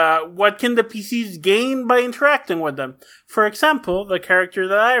 and what can the PCs gain by interacting with them. For example, the character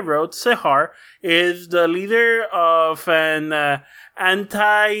that I wrote, Sehar, is the leader of an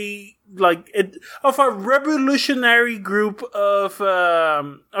of a revolutionary group of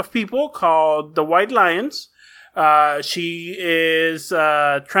people called the White Lions. She is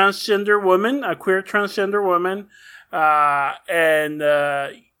a transgender woman, a queer transgender woman, and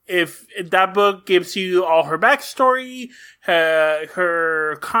if that book gives you all her backstory,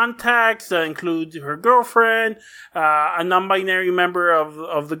 her contacts, that includes her girlfriend, a non-binary member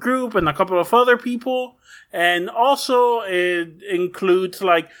of the group, and a couple of other people, and also it includes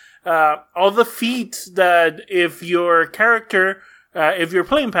like all the feats that if your character. If you're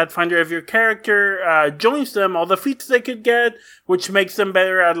playing Pathfinder, if your character joins them, all the feats they could get, which makes them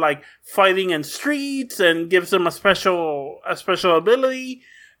better at like fighting in streets and gives them a special ability.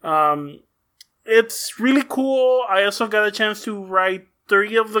 It's really cool. I also got a chance to write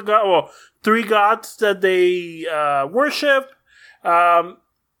 3 gods that they worship.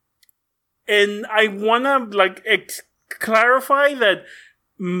 And I wanna clarify that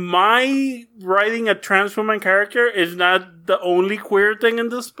my writing a trans woman character is not the only queer thing in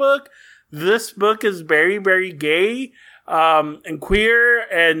this book. This book is very, very gay and queer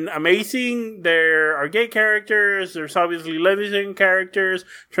and amazing. There are gay characters. There's obviously lesbian characters,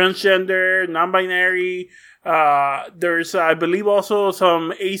 transgender, non-binary. There's, I believe, also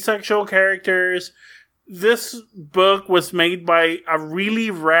some asexual characters. This book was made by a really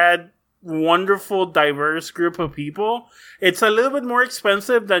rad, wonderful, diverse group of people. It's a little bit more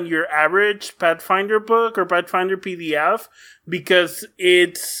expensive than your average Pathfinder book or Pathfinder PDF because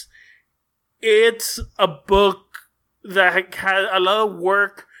it's a book that had a lot of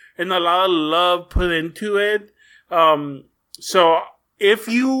work and a lot of love put into it. So if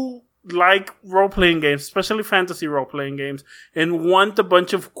you like role-playing games, especially fantasy role-playing games, and want a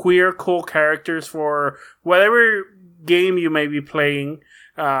bunch of queer, cool characters for whatever game you may be playing,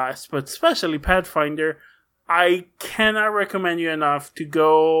 but especially Pathfinder, I cannot recommend you enough to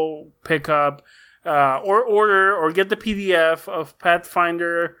go pick up or order or get the PDF of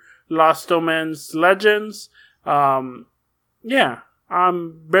Pathfinder Lost Domains Legends. Yeah,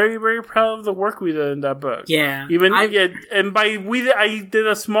 I'm very, very proud of the work we did in that book. Yeah. I did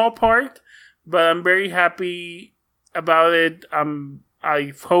a small part, but I'm very happy about it.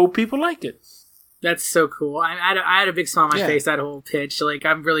 I hope people like it. That's so cool. I had a big smile on my face that whole pitch. Like,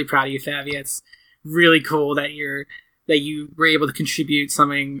 I'm really proud of you, Fabi. It's really cool that you were able to contribute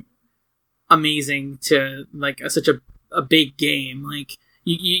something amazing to like such a big game. Like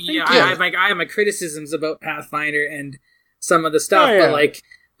I have my criticisms about Pathfinder and some of the stuff,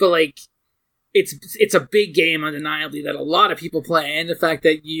 but it's a big game undeniably that a lot of people play, and the fact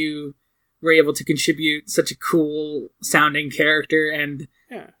that you were able to contribute such a cool sounding character and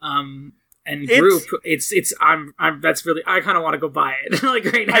group, that's really, I kind of want to go buy it. Like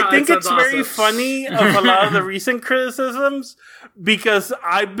right now, I think it's very funny of a lot of the recent criticisms because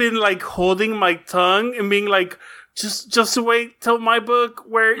I've been like holding my tongue and being like, just wait till my book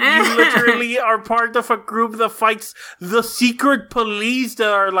where you literally are part of a group that fights the secret police that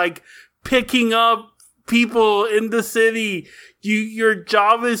are like picking up people in the city. Your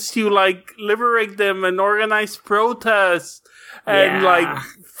job is to like liberate them and organize protests and like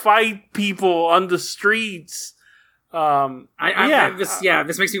fight people on the streets.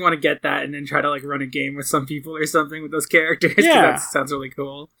 This makes me want to get that and then try to like run a game with some people or something with those characters. Yeah, that sounds really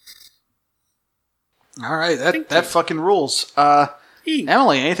cool. All right, that fucking rules.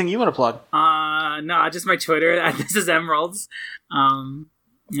 Emily, anything you want to plug? No, just my Twitter. This is Emeralds.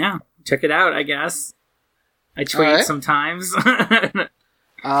 Check it out, I guess. I tweet sometimes.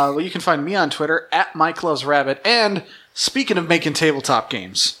 Well, you can find me on Twitter at MikeLovesRabbit. And speaking of making tabletop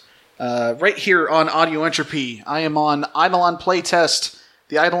games, right here on Audio Entropy, I am on Eidolon Playtest,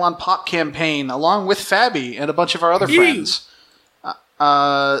 the Eidolon Pop campaign, along with Fabi and a bunch of our other friends.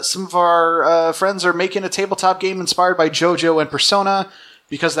 Some of our friends are making a tabletop game inspired by JoJo and Persona,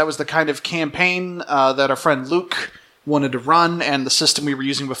 because that was the kind of campaign that our friend Luke wanted to run, and the system we were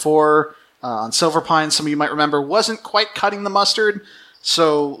using before on Silverpine, some of you might remember, wasn't quite cutting the mustard.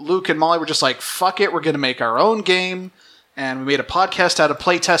 So Luke and Molly were just like, fuck it, we're going to make our own game. And we made a podcast out of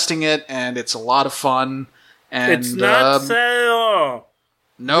playtesting it, and it's a lot of fun. And it's not sad.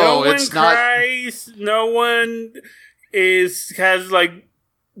 No, it's not. Cries, no one has like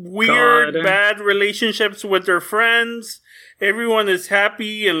weird, bad relationships with their friends. Everyone is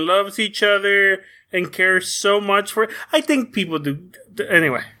happy and loves each other and cares so much for it. I think people do.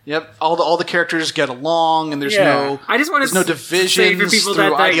 Anyway. Yep. All the characters get along, and there's no divisions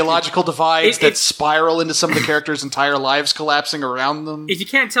through ideological divides that spiral into some of the characters' entire lives collapsing around them. If you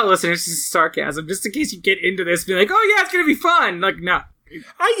can't tell, listeners, this is sarcasm. Just in case you get into this, be like, oh yeah, it's gonna be fun. Like, no.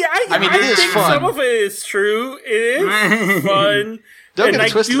 I think fun. Some of it is true. It is fun. And I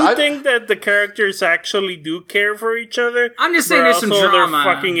do think that the characters actually do care for each other. I'm just saying there's some drama.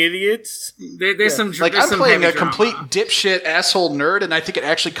 They're fucking idiots. There's some like, I'm playing a complete dipshit asshole nerd, and I think it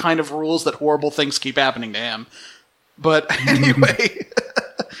actually kind of rules that horrible things keep happening to him. But anyway.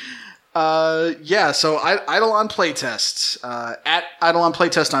 So Eidolon Playtest. At Eidolon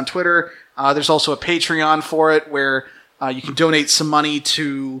Playtest on Twitter. There's also a Patreon for it where you can donate some money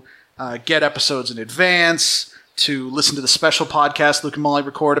to get episodes in advance, to listen to the special podcast Luke and Molly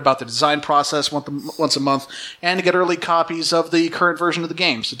record about the design process once a month, and to get early copies of the current version of the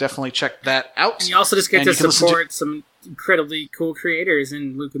game. So definitely check that out. And you also just get to support some incredibly cool creators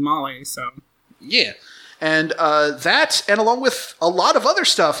in Luke and Molly. So yeah. And that, and along with a lot of other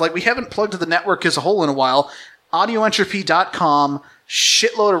stuff, like we haven't plugged the network as a whole in a while, audioentropy.com,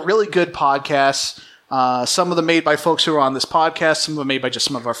 shitload of really good podcasts. Some of them made by folks who are on this podcast, some of them made by just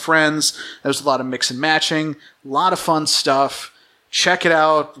some of our friends. There's a lot of mix and matching, a lot of fun stuff. check it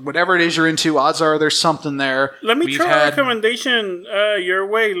out. Whatever it is you're into, odds are there's something there. Let me throw a recommendation your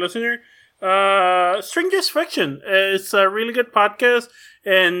way, listener. Strangest Fiction. It's a really good podcast,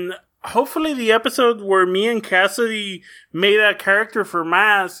 and hopefully the episode where me and Cassidy made a character for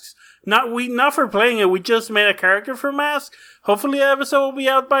Masks, not for playing it, we just made a character for Masks. Hopefully the episode will be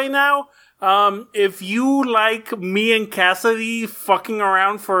out by now. If you like me and Cassidy fucking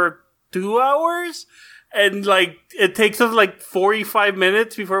around for 2 hours, and it takes us 45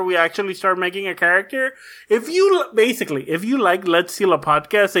 minutes before we actually start making a character. If you like Let's Steal a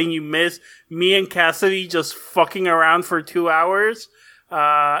Podcast and you miss me and Cassidy just fucking around for 2 hours,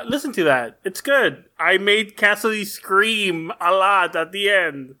 listen to that. It's good. I made Cassidy scream a lot at the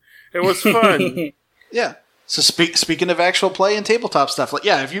end. It was fun. Yeah. So speaking of actual play and tabletop stuff,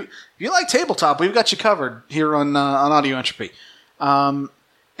 if you like tabletop, we've got you covered here on Audio Entropy.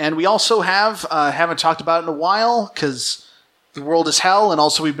 And we also haven't talked about it in a while because the world is hell, and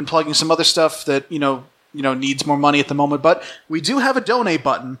also we've been plugging some other stuff that needs more money at the moment. But we do have a donate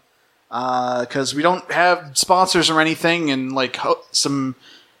button because we don't have sponsors or anything, and some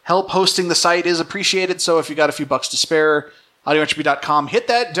help hosting the site is appreciated. So if you got a few bucks to spare, audioentropy.com, hit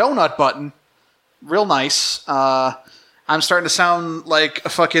that donut button. Real nice. I'm starting to sound like a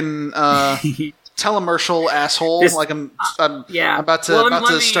fucking telemercial asshole. I'm about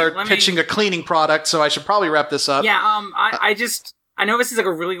to start pitching a cleaning product, so I should probably wrap this up. Yeah. I know this is a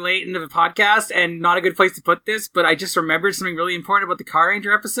really late into the podcast and not a good place to put this, but I just remembered something really important about the Car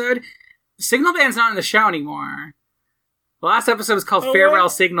Ranger episode. Signal Man's not in the show anymore. The last episode was called Farewell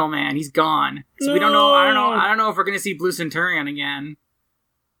Signal Man. He's gone. So we don't know. I don't know if we're going to see Blue Centurion again.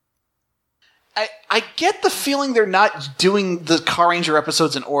 I get the feeling they're not doing the Car Ranger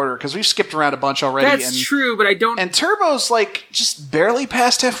episodes in order, because we've skipped around a bunch already. That's true, but I don't... And Turbo's, just barely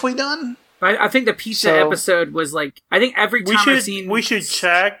past halfway done. I think the pizza episode was, I think every time I've seen... We should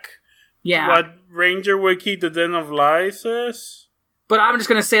check what Ranger Wiki, The Den of Lies says. But I'm just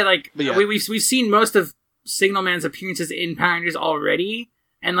going to say, we've seen most of Signal Man's appearances in Power Rangers already,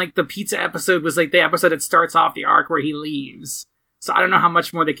 and, the pizza episode was, the episode that starts off the arc where he leaves. So I don't know how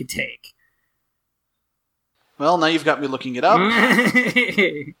much more they could take. Well, now you've got me looking it up.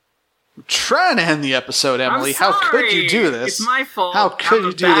 I'm trying to end the episode, Emily. How could you do this? It's my fault. How could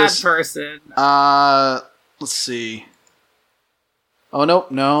you do this? I'm a bad person. Let's see. Oh,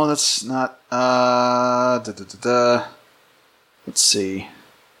 no, that's not... Let's see.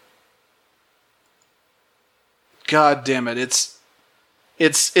 God damn it, it's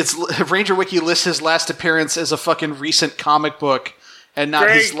Ranger Wiki lists his last appearance as a fucking recent comic book, and not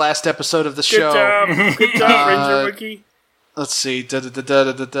his last episode of the show. Good job, Ranger Wiki. Let's see.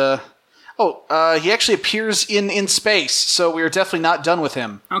 Oh, he actually appears in space, so we're definitely not done with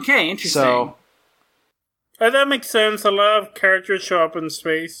him. Okay, interesting. So, that makes sense. A lot of characters show up in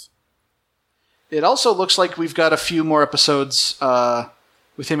space. It also looks like we've got a few more episodes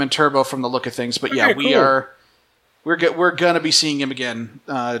with him and Turbo from the look of things, but we're gonna be seeing him again.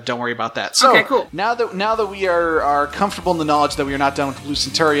 Don't worry about that. So okay, cool. Now that we are comfortable in the knowledge that we are not done with the Blue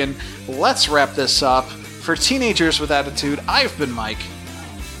Centurion, let's wrap this up. For Teenagers with Attitude, I've been Mike.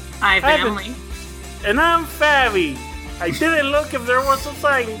 I've been Emily. And I'm Fabi. I didn't look if there was a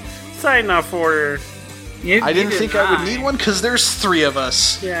sign up for her. I didn't think I would need one because there's 3 of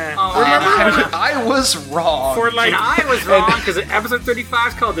us. Yeah. Remember, I was wrong. And I was wrong because episode 35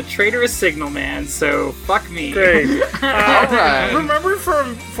 is called "The Traitorous Signal Man." So fuck me. Great. All right. Remember for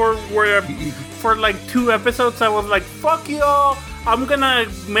 2 episodes I was like, "Fuck y'all! I'm gonna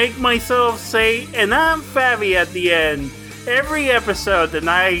make myself say," and I'm Fabi at the end. Every episode, and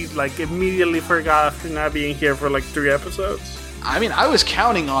I immediately forgot after not being here for 3 episodes. I mean, I was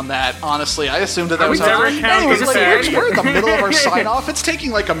counting on that, honestly. I assumed that was how Anyways, we're in the middle of our sign-off. It's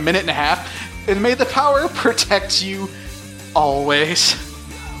taking a minute and a half. And may the power protect you always.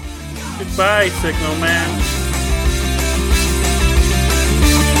 Goodbye, Signal Man.